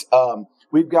gummies.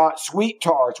 We've got sweet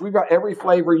tarts. We've got every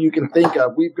flavor you can think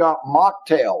of. We've got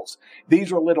mocktails.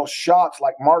 These are little shots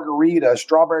like margarita,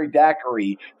 strawberry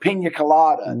daiquiri, pina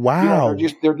colada. Wow.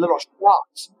 They're little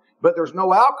shots, but there's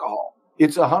no alcohol.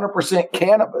 It's 100%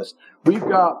 cannabis. We've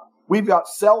got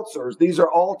seltzers. These are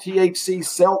all THC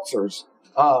seltzers.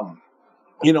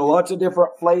 Lots of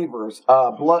different flavors.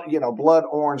 Blood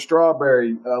orange,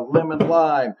 strawberry, lemon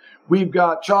lime. We've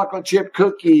got chocolate chip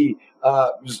cookie.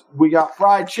 We got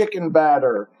fried chicken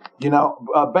batter.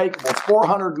 Bakables,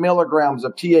 400 milligrams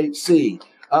of THC.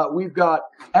 We've got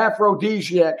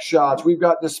aphrodisiac shots. We've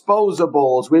got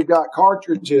disposables. We've got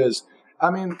cartridges. I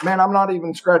mean, man, I'm not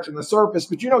even scratching the surface.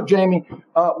 But Jamie,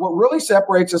 what really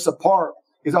separates us apart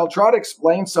is I'll try to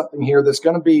explain something here that's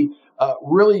going to be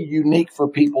really unique for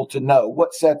people to know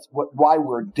why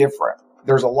we're different.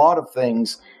 There's a lot of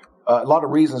things, a lot of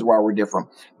reasons why we're different.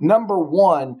 Number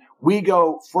one, we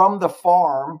go from the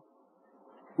farm,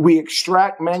 we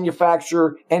extract,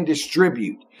 manufacture, and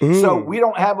distribute. So we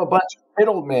don't have a bunch of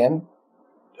middlemen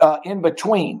in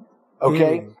between.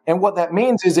 Okay. And what that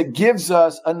means is it gives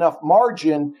us enough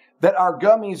margin that our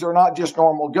gummies are not just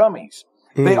normal gummies.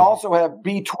 They also have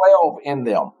B12 in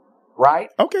them, right?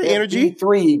 Okay. Energy.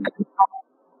 B3.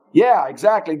 Yeah,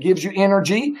 exactly. Gives you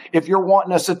energy. If you're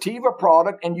wanting a sativa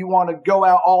product and you want to go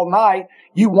out all night,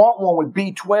 you want one with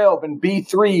B12 and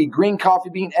B3, green coffee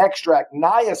bean extract,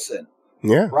 niacin.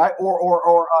 Yeah. Right.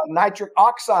 Or nitric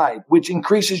oxide, which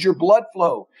increases your blood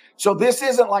flow. So this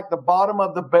isn't like the bottom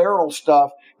of the barrel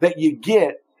stuff that you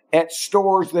get at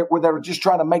stores where they're just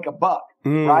trying to make a buck,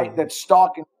 right? That's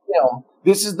stock and film.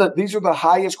 These are the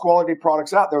highest quality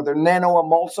products out there. They're nano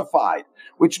emulsified,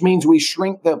 which means we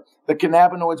shrink the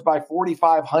cannabinoids by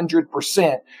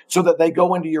 4,500% so that they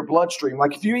go into your bloodstream.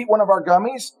 Like if you eat one of our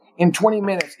gummies, in 20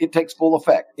 minutes, it takes full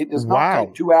effect. It does not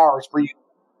take 2 hours for you.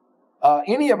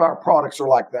 Any of our products are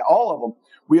like that, all of them.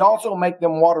 We also make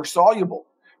them water soluble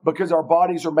because our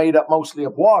bodies are made up mostly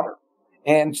of water.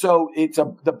 And so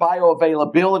the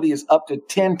bioavailability is up to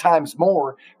 10 times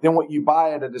more than what you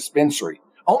buy at a dispensary.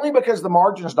 Only because the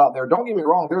margin's not there. Don't get me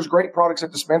wrong. There's great products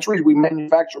at dispensaries. We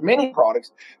manufacture many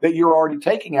products that you're already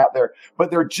taking out there, but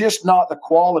they're just not the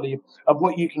quality of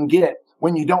what you can get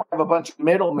when you don't have a bunch of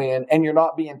middlemen and you're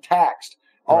not being taxed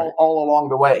all along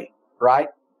the way, right?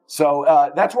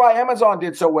 So that's why Amazon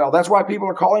did so well. That's why people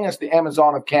are calling us the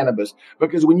Amazon of cannabis,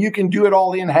 because when you can do it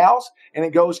all in-house and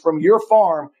it goes from your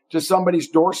farm to somebody's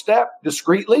doorstep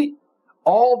discreetly,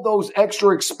 all those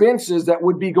extra expenses that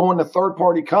would be going to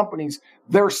third-party companies,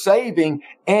 they're saving,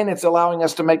 and it's allowing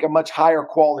us to make a much higher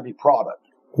quality product.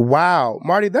 Wow,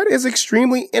 Marty, that is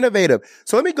extremely innovative.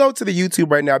 So let me go to the YouTube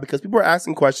right now because people are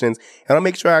asking questions, and I'll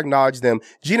make sure I acknowledge them.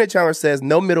 Gina Chandler says,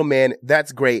 no middleman.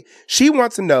 That's great. She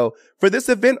wants to know, for this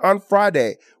event on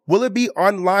Friday, will it be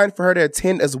online for her to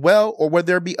attend as well, or will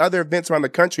there be other events around the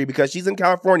country? Because she's in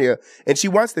California, and she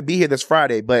wants to be here this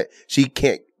Friday, but she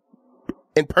can't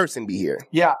in person be here.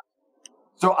 Yeah.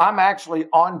 So I'm actually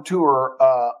on tour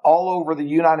all over the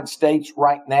United States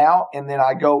right now, and then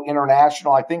I go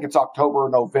international. I think it's October or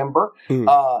November.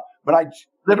 But I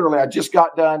just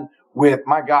got done with,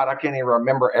 my God, I can't even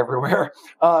remember everywhere.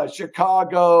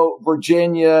 Chicago,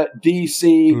 Virginia,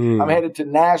 DC. I'm headed to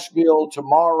Nashville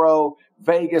tomorrow,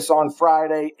 Vegas on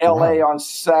Friday, LA on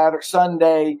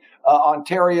Sunday,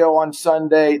 Ontario on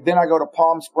Sunday. Then I go to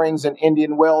Palm Springs and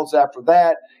Indian Wells after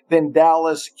that. Then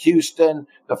Dallas, Houston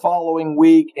the following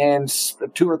week, and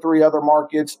 2 or 3 other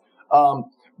markets.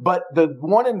 But the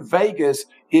one in Vegas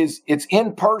it's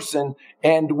in person,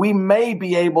 and we may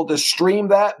be able to stream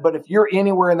that. But if you're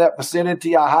anywhere in that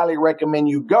vicinity, I highly recommend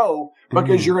you go,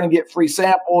 because you're going to get free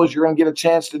samples. You're going to get a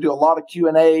chance to do a lot of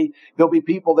Q&A. There'll be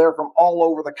people there from all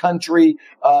over the country.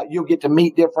 You'll get to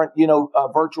meet different,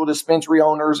 virtual dispensary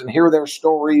owners and hear their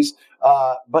stories.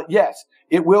 But yes,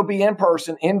 it will be in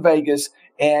person in Vegas.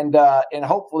 And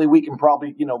hopefully we can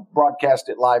probably, broadcast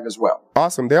it live as well.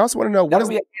 Awesome. They also want to know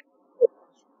what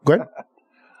Go ahead.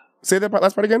 Say that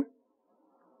last part again.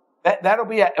 That'll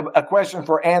be a question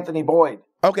for Anthony Boyd.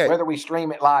 Okay. Whether we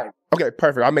stream it live. Okay,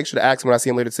 perfect. I'll make sure to ask him when I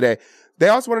see him later today. They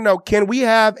also want to know, can we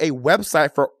have a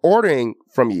website for ordering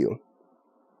from you,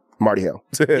 Marty Hill?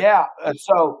 Yeah.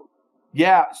 So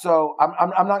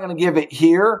I'm not going to give it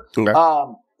here. Okay.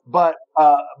 But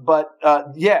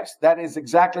yes, that is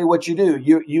exactly what you do.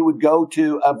 You would go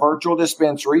to a virtual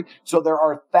dispensary. So there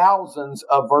are thousands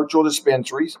of virtual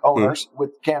dispensaries owners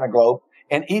with CannaGlobe,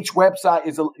 and each website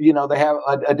is, they have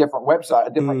a different website, a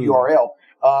different URL.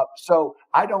 So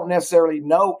I don't necessarily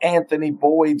know Anthony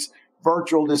Boyd's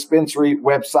virtual dispensary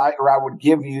website, or I would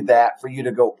give you that for you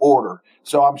to go order.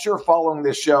 So I'm sure following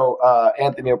this show,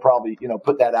 Anthony will probably,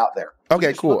 put that out there. Okay,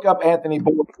 just cool. Look up Anthony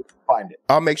Boyd, find it.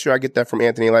 I'll make sure I get that from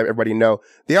Anthony and let everybody know.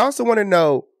 They also want to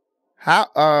know how,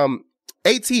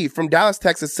 AT from Dallas,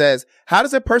 Texas says, how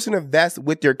does a person invest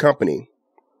with your company?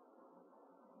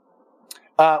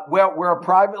 Well, we're a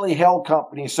privately held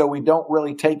company, so we don't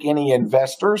really take any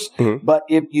investors. But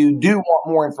if you do want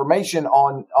more information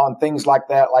on things like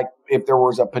that, like if there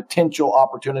was a potential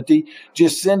opportunity,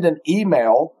 just send an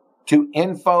email to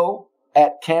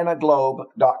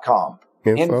info@cannaglobe.com.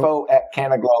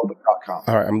 Info@cannaglobe.com.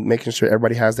 All right. I'm making sure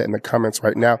everybody has that in the comments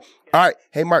right now. All right.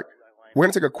 Hey, Mark, we're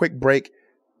going to take a quick break,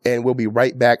 and we'll be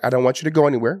right back. I don't want you to go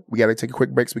anywhere. We got to take a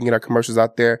quick break so we can get our commercials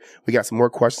out there. We got some more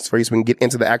questions for you so we can get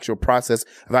into the actual process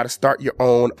of how to start your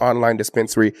own online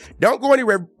dispensary. Don't go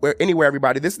anywhere,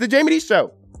 everybody. This is the Jaime Dee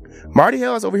Show. Marty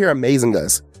Hill is over here amazing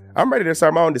us. I'm ready to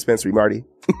start my own dispensary, Marty.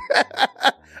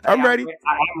 I'm ready.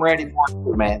 I'm ready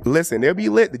for it, man. Listen, they'll be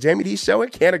lit. The Jaime Dee Show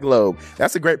and CannaGlobe.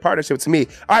 That's a great partnership to me.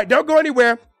 All right, don't go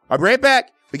anywhere. I'll be right back.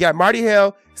 We got Marty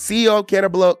Hill, CEO of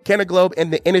CannaGlobe,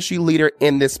 and the industry leader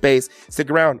in this space.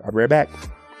 Stick around. I'll be right back.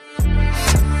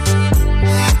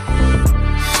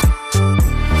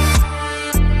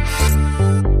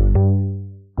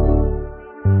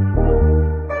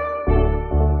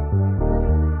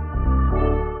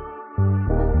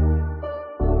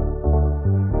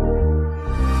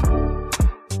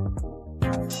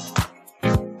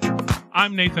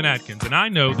 I'm Nathan Atkins, and I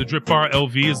know the Drip Bar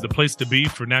LV is the place to be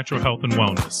for natural health and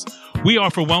wellness. We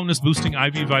offer wellness-boosting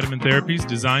IV vitamin therapies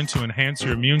designed to enhance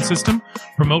your immune system,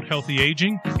 promote healthy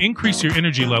aging, increase your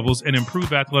energy levels, and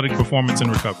improve athletic performance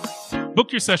and recovery.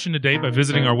 Book your session today by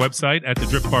visiting our website at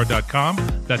thedripbar.com.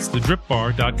 That's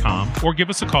thedripbar.com. Or give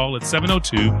us a call at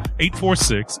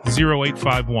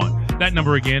 702-846-0851. That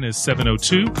number again is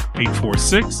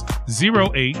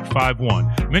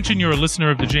 702-846-0851. Mention you're a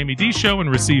listener of the Jaime Dee Show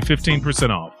and receive 15%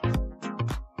 off.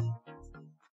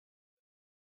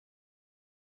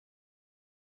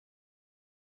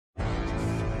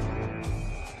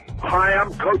 Hi,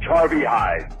 I'm Coach Harvey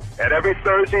Hyde, and every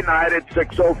Thursday night at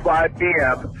 6:05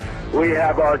 p.m., we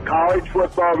have our college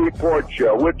football report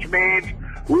show, which means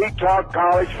we talk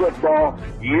college football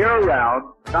year-round,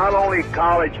 not only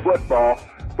college football,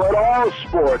 but all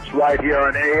sports right here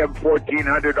on AM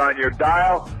 1400 on your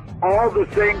dial, all the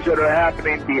things that are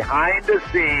happening behind the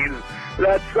scenes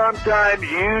that sometimes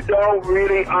you don't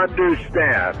really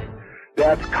understand.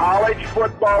 That's College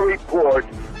Football Report,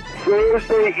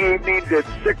 Thursday evenings at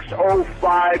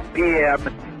 6:05 p.m.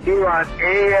 here on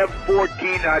AM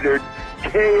 1400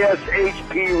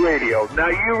 KSHP Radio. Now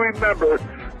you remember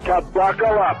to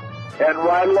buckle up and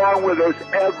ride along with us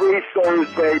every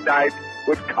Thursday night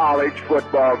with College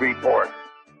Football Report.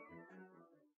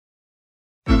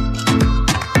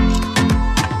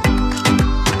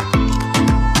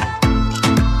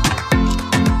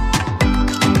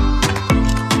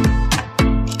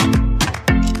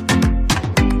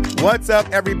 What's up,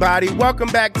 everybody? Welcome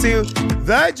back to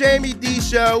the Jaime Dee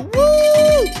Show.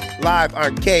 Woo! Live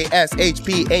on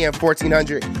KSHP AM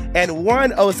 1400 and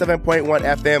 107.1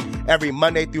 FM every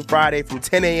Monday through Friday from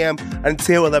 10 a.m.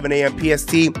 until 11 a.m.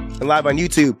 PST, and live on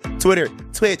YouTube, Twitter,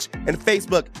 Twitch, and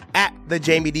Facebook at The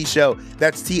Jaime Dee Show.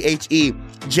 That's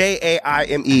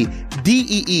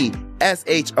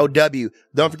TheJaimeDeeshow.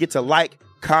 Don't forget to like,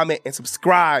 comment, and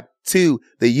subscribe to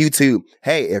the YouTube.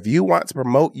 Hey, if you want to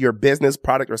promote your business,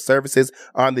 product, or services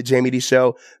on The Jaime Dee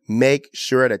Show, make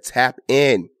sure to tap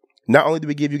in. Not only do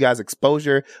we give you guys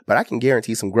exposure, but I can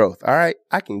guarantee some growth. All right.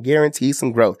 I can guarantee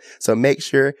some growth. So make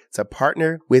sure to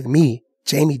partner with me,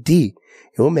 Jaime Dee.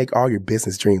 It will make all your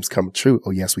business dreams come true.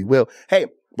 Oh, yes, we will. Hey,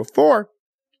 before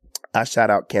I shout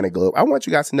out Canaglobe, I want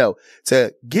you guys to know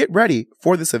to get ready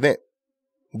for this event.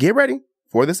 Get ready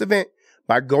for this event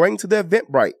by going to the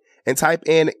Eventbrite and type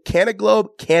in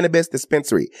Canaglobe Cannabis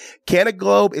Dispensary.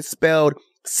 Canaglobe is spelled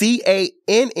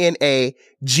Cannaglobe.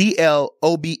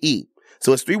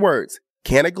 So it's 3 words,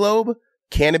 Canaglobe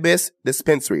Cannabis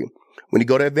Dispensary. When you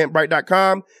go to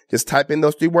eventbrite.com, just type in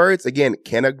those 3 words. Again,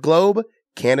 Canaglobe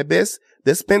Cannabis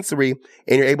Dispensary,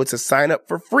 and you're able to sign up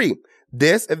for free.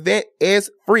 This event is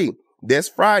free. This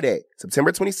Friday,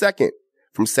 September 22nd,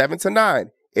 from 7 to 9.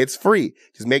 It's free.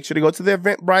 Just make sure to go to the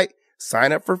Eventbrite,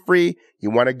 sign up for free. You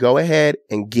want to go ahead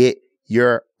and get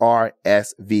your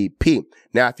RSVP.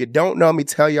 Now, if you don't know me,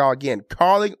 tell y'all again,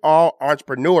 calling all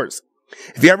entrepreneurs.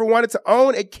 If you ever wanted to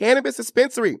own a cannabis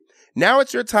dispensary, now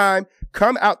it's your time.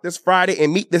 Come out this Friday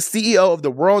and meet the CEO of the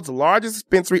world's largest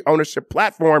dispensary ownership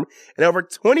platform in over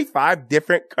 25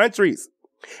 different countries.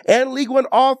 And legal in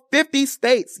all 50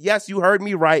 states. Yes, you heard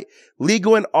me right.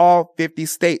 Legal in all 50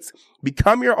 states.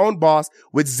 Become your own boss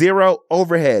with 0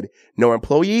 overhead. No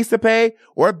employees to pay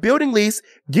or a building lease.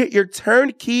 Get your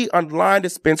turnkey online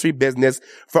dispensary business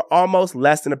for almost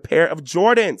less than a pair of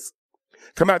Jordans.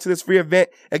 Come out to this free event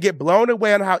and get blown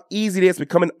away on how easy it is to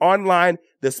become an online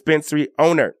dispensary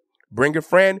owner. Bring a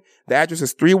friend. The address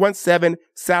is 317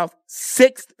 South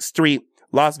 6th Street,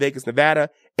 Las Vegas, Nevada,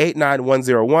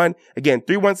 89101. Again,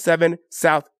 317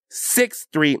 South 6th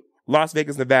Street, Las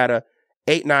Vegas, Nevada,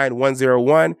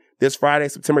 89101. This Friday,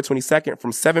 September 22nd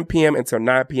from 7 p.m. until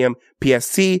 9 p.m.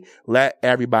 PST. Let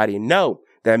everybody know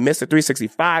that Mr.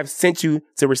 365 sent you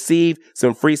to receive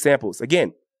some free samples.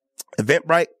 Again,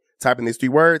 Eventbrite. Type in these 3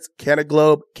 words,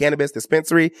 Canaglobe Cannabis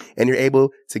Dispensary, and you're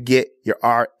able to get your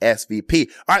RSVP.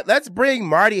 All right, let's bring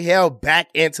Marty Hale back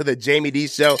into the Jaime Dee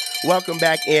Show. Welcome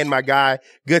back in, my guy.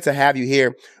 Good to have you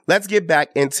here. Let's get back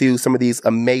into some of these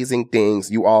amazing things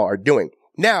you all are doing.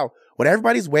 Now, what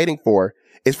everybody's waiting for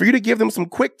is for you to give them some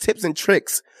quick tips and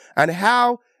tricks on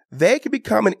how they can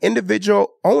become an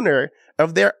individual owner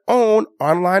of their own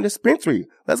online dispensary.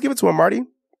 Let's give it to them, Marty.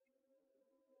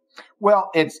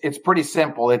 Well, it's pretty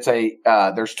simple.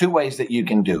 There's 2 ways that you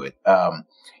can do it.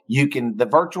 The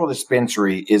virtual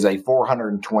dispensary is a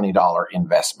 $420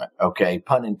 investment. Okay.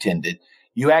 Pun intended.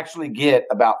 You actually get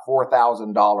about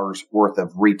 $4,000 worth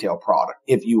of retail product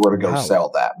if you were to go sell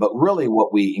that. But really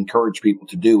what we encourage people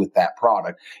to do with that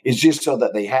product is just so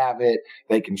that they have it,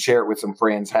 they can share it with some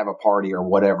friends, have a party or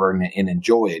whatever and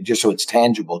enjoy it just so it's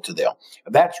tangible to them.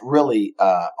 That's really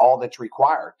all that's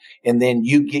required. And then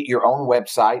you get your own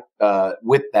website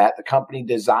with that. The company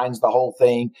designs the whole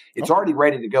thing. It's already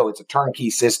ready to go. It's a turnkey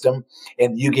system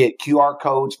and you get QR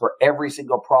codes for every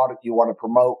single product you want to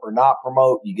promote or not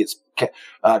promote. You get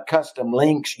custom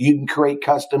links. You can create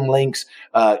custom links.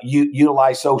 You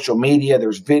utilize social media.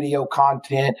 There's video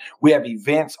content. We have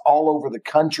events all over the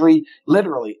country.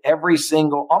 Literally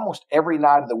almost every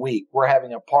night of the week, we're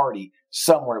having a party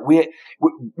somewhere.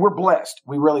 We're blessed.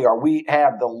 We really are. We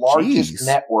have the largest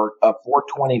network of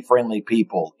 420 friendly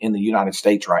people in the United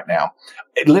States right now.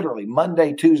 Literally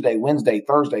Monday, Tuesday, Wednesday,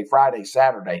 Thursday, Friday,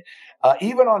 Saturday,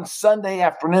 even on Sunday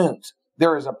afternoons.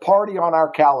 There is a party on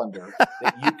our calendar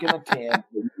that you can attend, that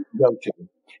you can go to,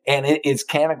 and it's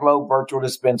Canaglobe Virtual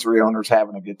Dispensary owners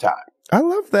having a good time. I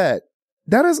love that.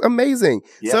 That is amazing.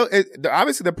 Yep. So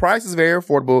obviously the price is very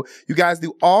affordable. You guys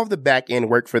do all of the back end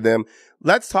work for them.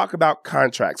 Let's talk about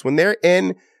contracts. When they're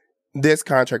in this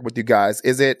contract with you guys,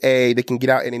 is it they can get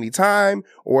out at any time,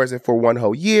 or is it for 1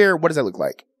 whole year? What does that look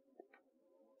like?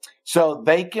 So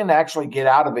they can actually get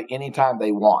out of it anytime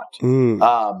they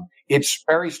want. It's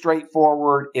very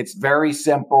straightforward. It's very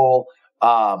simple.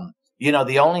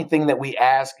 The only thing that we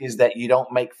ask is that you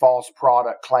don't make false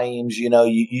product claims. You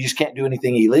just can't do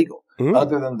anything illegal.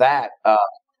 Other than that,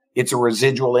 it's a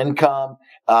residual income.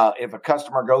 If a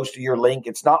customer goes to your link,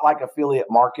 it's not like affiliate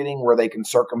marketing where they can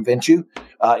circumvent you.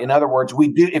 In other words,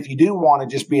 if you do want to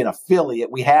just be an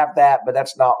affiliate, we have that, but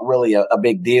that's not really a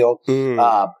big deal.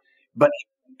 But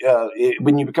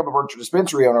when you become a virtual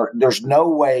dispensary owner, there's no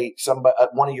way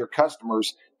one of your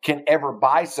customers can ever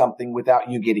buy something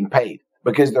without you getting paid.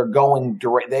 because they're going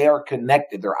direct. They are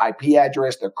connected. Their IP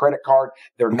address, their credit card,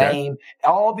 their name,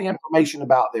 all the information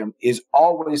about them is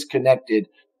always connected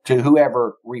to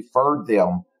whoever referred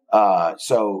them.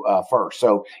 First.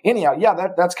 So anyhow,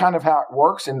 that's kind of how it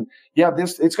works. And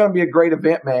it's going to be a great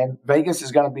event, man. Vegas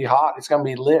is going to be hot. It's going to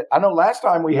be lit. I know last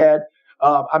time we had,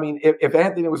 if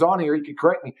Anthony was on here, he could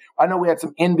correct me. I know we had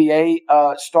some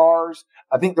NBA stars.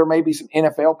 I think there may be some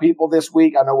NFL people this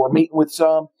week. I know we're meeting with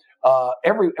some.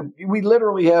 We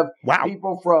literally have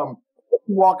people from every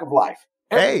walk of life.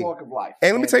 Every walk of life.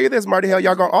 And let me tell you this, Marty Hell,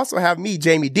 y'all gonna also have me,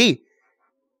 Jaime Dee,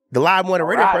 the live morning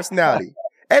radio personality.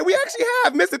 Hey, we actually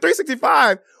have Mr.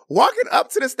 365 walking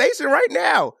up to the station right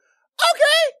now.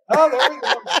 Okay. Oh, there we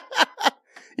go.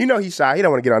 You know he's shy. He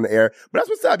don't want to get on the air. But that's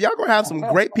what's up. Y'all gonna have some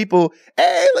great people.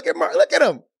 Hey, look at him.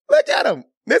 Look at him.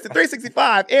 Mr.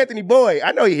 365, Anthony Boyd.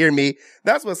 I know you hear me.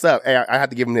 That's what's up. Hey, I have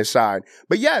to give him this shine.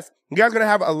 But yes, you guys are going to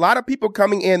have a lot of people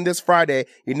coming in this Friday.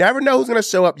 You never know who's going to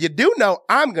show up. You do know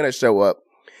I'm going to show up.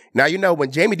 Now, you know,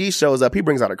 when Jaime Dee shows up, he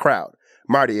brings out a crowd.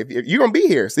 Marty, if you're going to be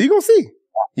here, so you're going to see.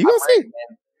 You're going to see.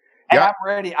 Man. And I'm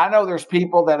ready. I know there's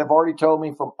people that have already told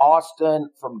me from Austin,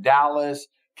 from Dallas,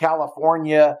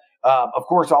 California, of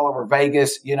course, all over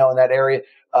Vegas, in that area.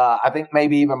 I think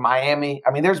maybe even Miami.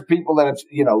 I mean, there's people that have,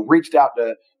 reached out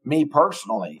to me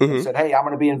personally and said, "Hey, I'm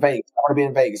going to be in Vegas. I want to be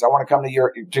in Vegas. I want to come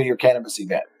to your cannabis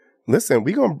event." Listen,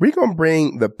 we're gonna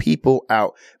bring the people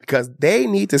out because they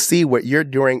need to see what you're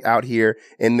doing out here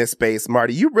in this space.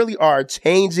 Marty, you really are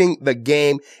changing the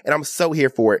game, and I'm so here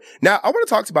for it. Now, I want to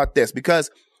talk about this because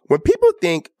when people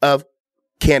think of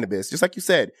cannabis, just like you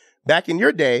said, back in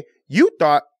your day, you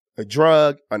thought a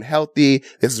drug, unhealthy,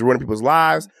 this is ruining people's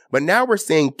lives. But now we're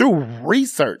seeing through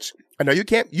research, I know you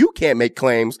can't make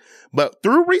claims, but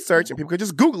through research, and people can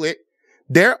just Google it,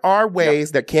 there are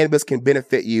ways that cannabis can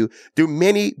benefit you through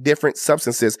many different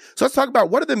substances. So let's talk about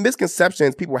what are the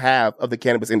misconceptions people have of the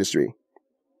cannabis industry.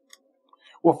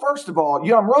 Well, first of all,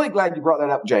 I'm really glad you brought that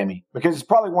up, Jamie, because it's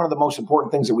probably one of the most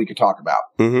important things that we could talk about.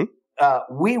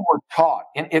 We were taught,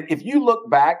 and if you look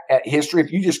back at history,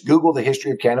 if you just Google the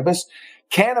history of cannabis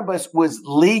was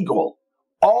legal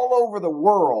all over the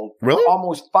world for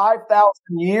almost 5,000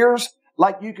 years.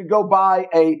 Like you could go buy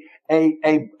a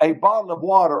bottle of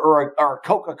water or a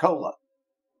Coca-Cola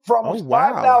for almost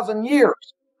 5,000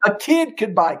 years. A kid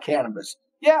could buy cannabis.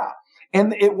 Yeah.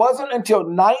 And it wasn't until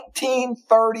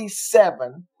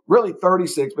 1937, really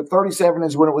 36, but 37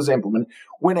 is when it was implemented,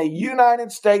 when a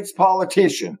United States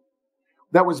politician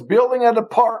that was building a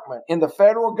department in the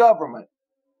federal government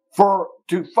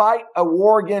to fight a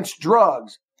war against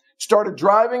drugs started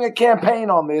driving a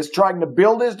campaign on this, trying to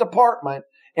build his department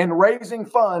and raising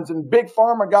funds, and Big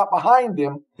Pharma got behind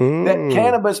him, that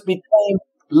cannabis became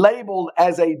labeled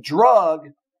as a drug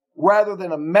rather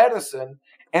than a medicine,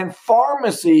 and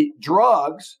pharmacy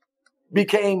drugs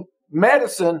became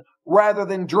medicine rather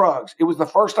than drugs. It was the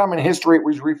first time in history it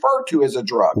was referred to as a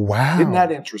drug. Wow. Isn't that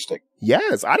interesting?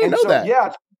 Yes, I didn't know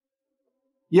that.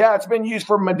 Yeah, it's been used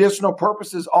for medicinal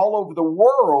purposes all over the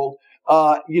world,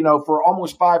 for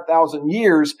almost 5,000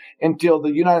 years until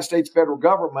the United States federal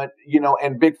government,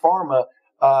 and Big Pharma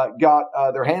got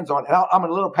their hands on it. And I'm a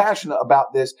little passionate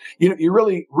about this. You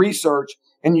really research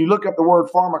and you look up the word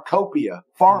pharmacopoeia,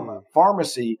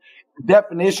 pharmacy. The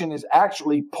definition is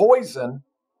actually poison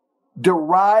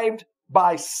derived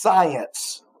by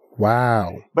science.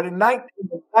 Wow. But in the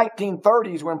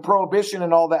 1930s, when prohibition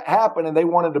and all that happened, and they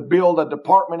wanted to build a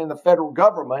department in the federal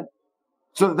government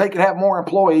so that they could have more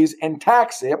employees and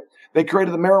tax it, they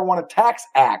created the Marijuana Tax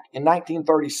Act in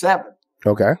 1937.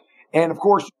 Okay. And of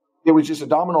course, it was just a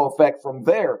domino effect from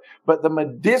there. But the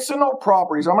medicinal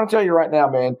properties, I'm going to tell you right now,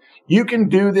 man, you can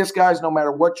do this, guys, no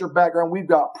matter what your background. We've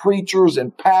got preachers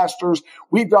and pastors.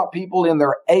 We've got people in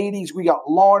their 80s. We got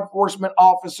law enforcement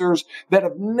officers that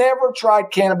have never tried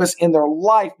cannabis in their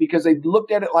life because they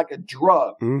looked at it like a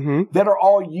drug, that are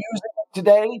all using it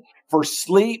today for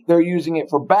sleep. They're using it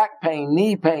for back pain,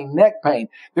 knee pain, neck pain.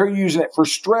 They're using it for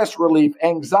stress relief,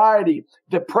 anxiety,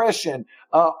 depression,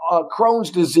 Crohn's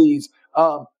disease,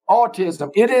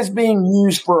 autism. It is being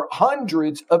used for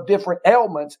hundreds of different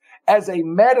ailments as a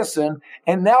medicine.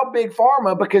 And now Big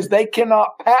Pharma, because they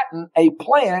cannot patent a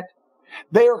plant,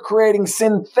 they are creating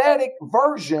synthetic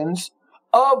versions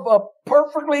of a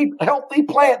perfectly healthy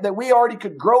plant that we already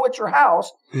could grow at your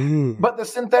house, but the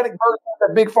synthetic version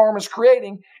that Big Pharma is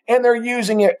creating, and they're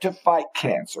using it to fight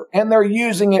cancer, and they're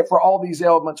using it for all these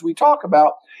ailments we talk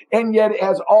about, and yet it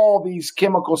has all these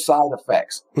chemical side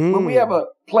effects. When we have a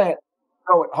plant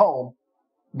grow at home,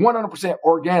 100%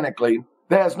 organically,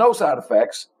 that has no side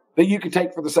effects that you could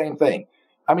take for the same thing.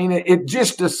 I mean, it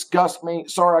just disgusts me.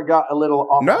 Sorry, I got a little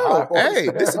on my high horse. Hey,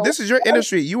 this is your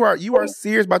industry. You are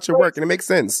serious about your work, and it makes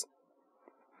sense.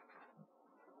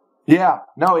 Yeah,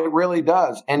 no, it really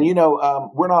does. And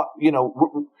we're not.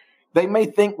 They may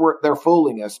think they're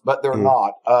fooling us, but they're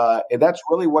not. And that's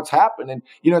really what's happened. And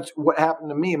it's what happened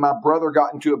to me. My brother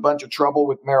got into a bunch of trouble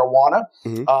with marijuana,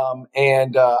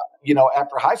 and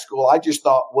after high school, I just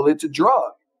thought, well, it's a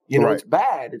drug. It's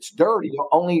bad. It's dirty.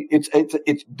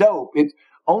 It's dope. It's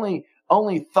only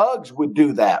thugs would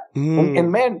do that. And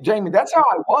man, Jamie, that's how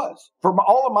I was for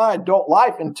all of my adult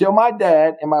life until my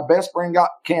dad and my best friend got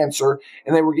cancer,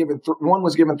 and they were given one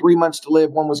was given 3 months to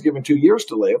live, one was given 2 years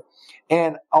to live.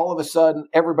 And all of a sudden,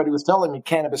 everybody was telling me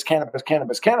cannabis, cannabis,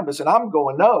 cannabis, cannabis. And I'm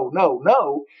going, no, no,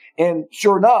 no. And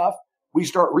sure enough, we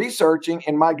start researching,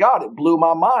 and my God, it blew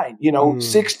my mind.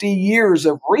 60 years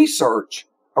of research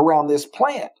around this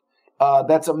plant.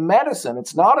 That's a medicine.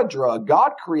 It's not a drug.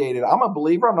 God created it. I'm a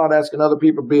believer. I'm not asking other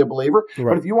people to be a believer.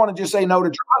 Right. But if you want to just say no to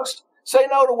drugs, say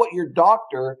no to what your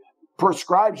doctor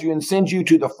prescribes you and sends you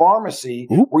to the pharmacy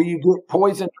where you get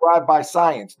poison derived by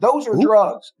science. Those are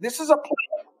drugs. This is a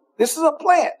plant. This is a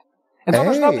plant. And so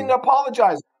there's nothing to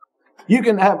apologize for. You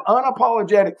can have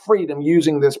unapologetic freedom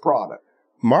using this product.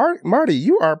 Marty,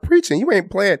 you are preaching. You ain't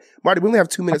playing. Marty, we only have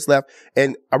 2 minutes left.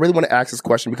 And I really want to ask this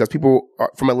question because people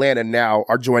from Atlanta now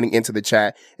are joining into the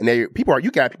chat. And you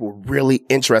got people really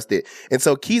interested. And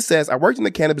so Keith says, I worked in the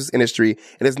cannabis industry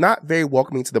and it's not very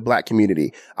welcoming to the Black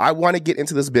community. I want to get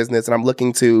into this business and I'm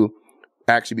looking to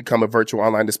actually become a virtual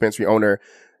online dispensary owner.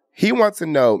 He wants to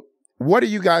know, what are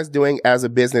you guys doing as a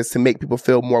business to make people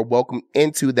feel more welcome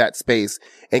into that space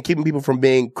and keeping people from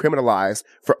being criminalized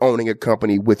for owning a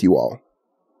company with you all?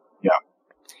 Yeah.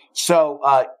 So,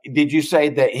 did you say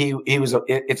that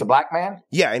it's a Black man?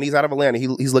 Yeah. And he's out of Atlanta.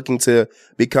 He's looking to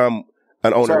become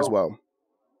an owner as well.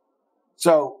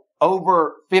 So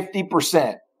over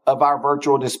 50% of our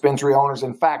virtual dispensary owners,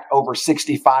 in fact, over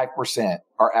 65%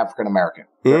 are African-American.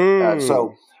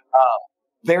 So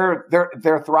they're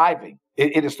thriving.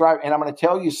 It is thriving. And I'm going to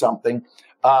tell you something.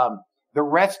 The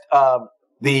rest of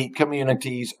the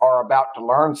communities are about to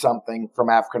learn something from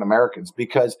African Americans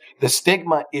because the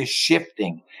stigma is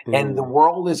shifting and the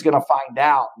world is going to find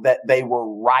out that they were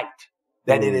right,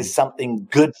 that it is something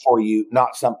good for you,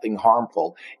 not something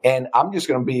harmful. And I'm just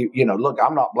going to be, look,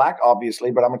 I'm not Black,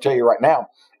 obviously, but I'm going to tell you right now,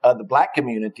 the Black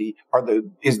community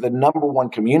is the number one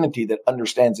community that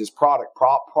understands this product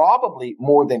probably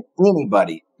more than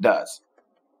anybody does.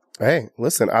 Hey,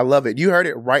 listen, I love it. You heard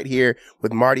it right here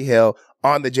with Marty Hale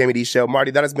on the Jaime Dee Show. Marty,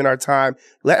 that has been our time.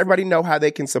 Let everybody know how they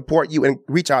can support you and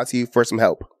reach out to you for some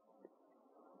help.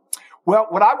 Well,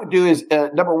 what I would do is,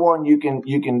 number one, you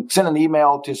can send an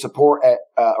email to support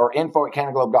or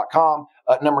info@cannaglobe.com.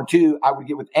 Number two, I would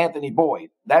get with Anthony Boyd.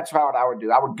 That's how I would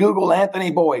do. I would Google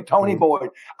Anthony Boyd, Tony Boyd.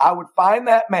 I would find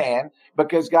that man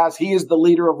because, guys, he is the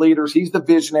leader of leaders. He's the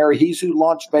visionary. He's who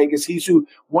launched Vegas. He's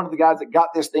one of the guys that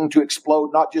got this thing to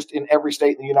explode, not just in every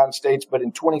state in the United States, but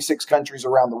in 26 countries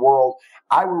around the world.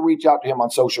 I would reach out to him on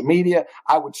social media.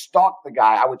 I would stalk the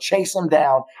guy. I would chase him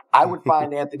down. I would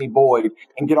find Anthony Boyd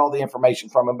and get all the information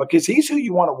from him because he's who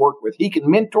you want to work with. He can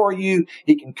mentor you.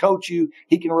 He can coach you.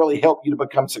 He can really help you to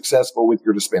become successful with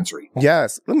your dispensary.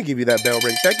 Yes. Let me give you that bell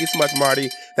ring. Thank you so much, Marty.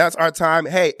 That's our time.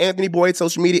 Hey, Anthony Boyd,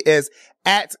 social media is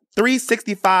at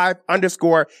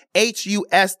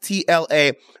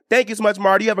 365_HUSTLA. Thank you so much,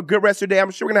 Marty. You have a good rest of your day. I'm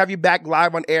sure we're going to have you back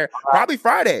live on air probably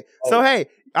Friday. So, hey,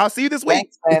 I'll see you this week.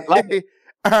 Thanks, man. Love it.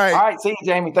 All right. All right. See you,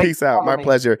 Jamie. Peace out. My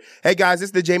pleasure. Hey, guys, this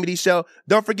is the Jaime Dee Show.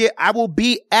 Don't forget, I will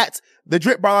be at the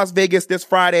Drip Bar Las Vegas this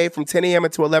Friday from 10 a.m.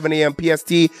 until 11 a.m.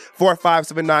 PST,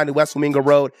 4579 West Flamingo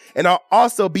Road. And I'll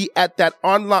also be at that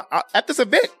online, at this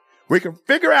event where you can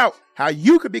figure out how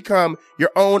you could become your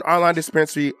own online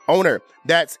dispensary owner.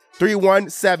 That's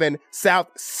 317 South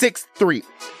 6th Street.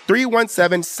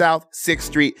 317 South 6th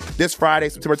Street this Friday,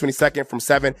 September 22nd from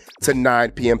 7 to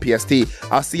 9 p.m. PST.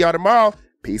 I'll see y'all tomorrow.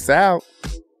 Peace out.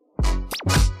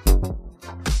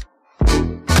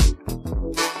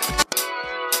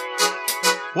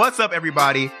 What's up,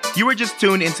 everybody? You were just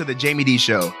tuned into the Jaime Dee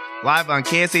Show, live on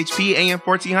KSHP AM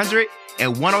 1400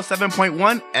 and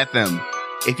 107.1 FM.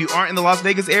 If you aren't in the Las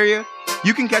Vegas area,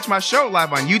 you can catch my show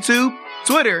live on YouTube,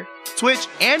 Twitter, Twitch,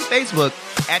 and Facebook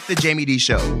at The Jaime Dee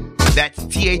Show. That's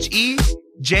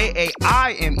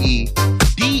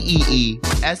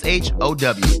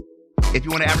TheJaimeDeeshow. If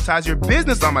you want to advertise your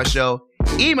business on my show,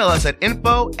 email us at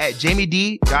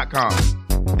info@jaimedee.com.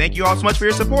 Thank you all so much for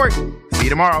your support. See you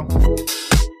tomorrow.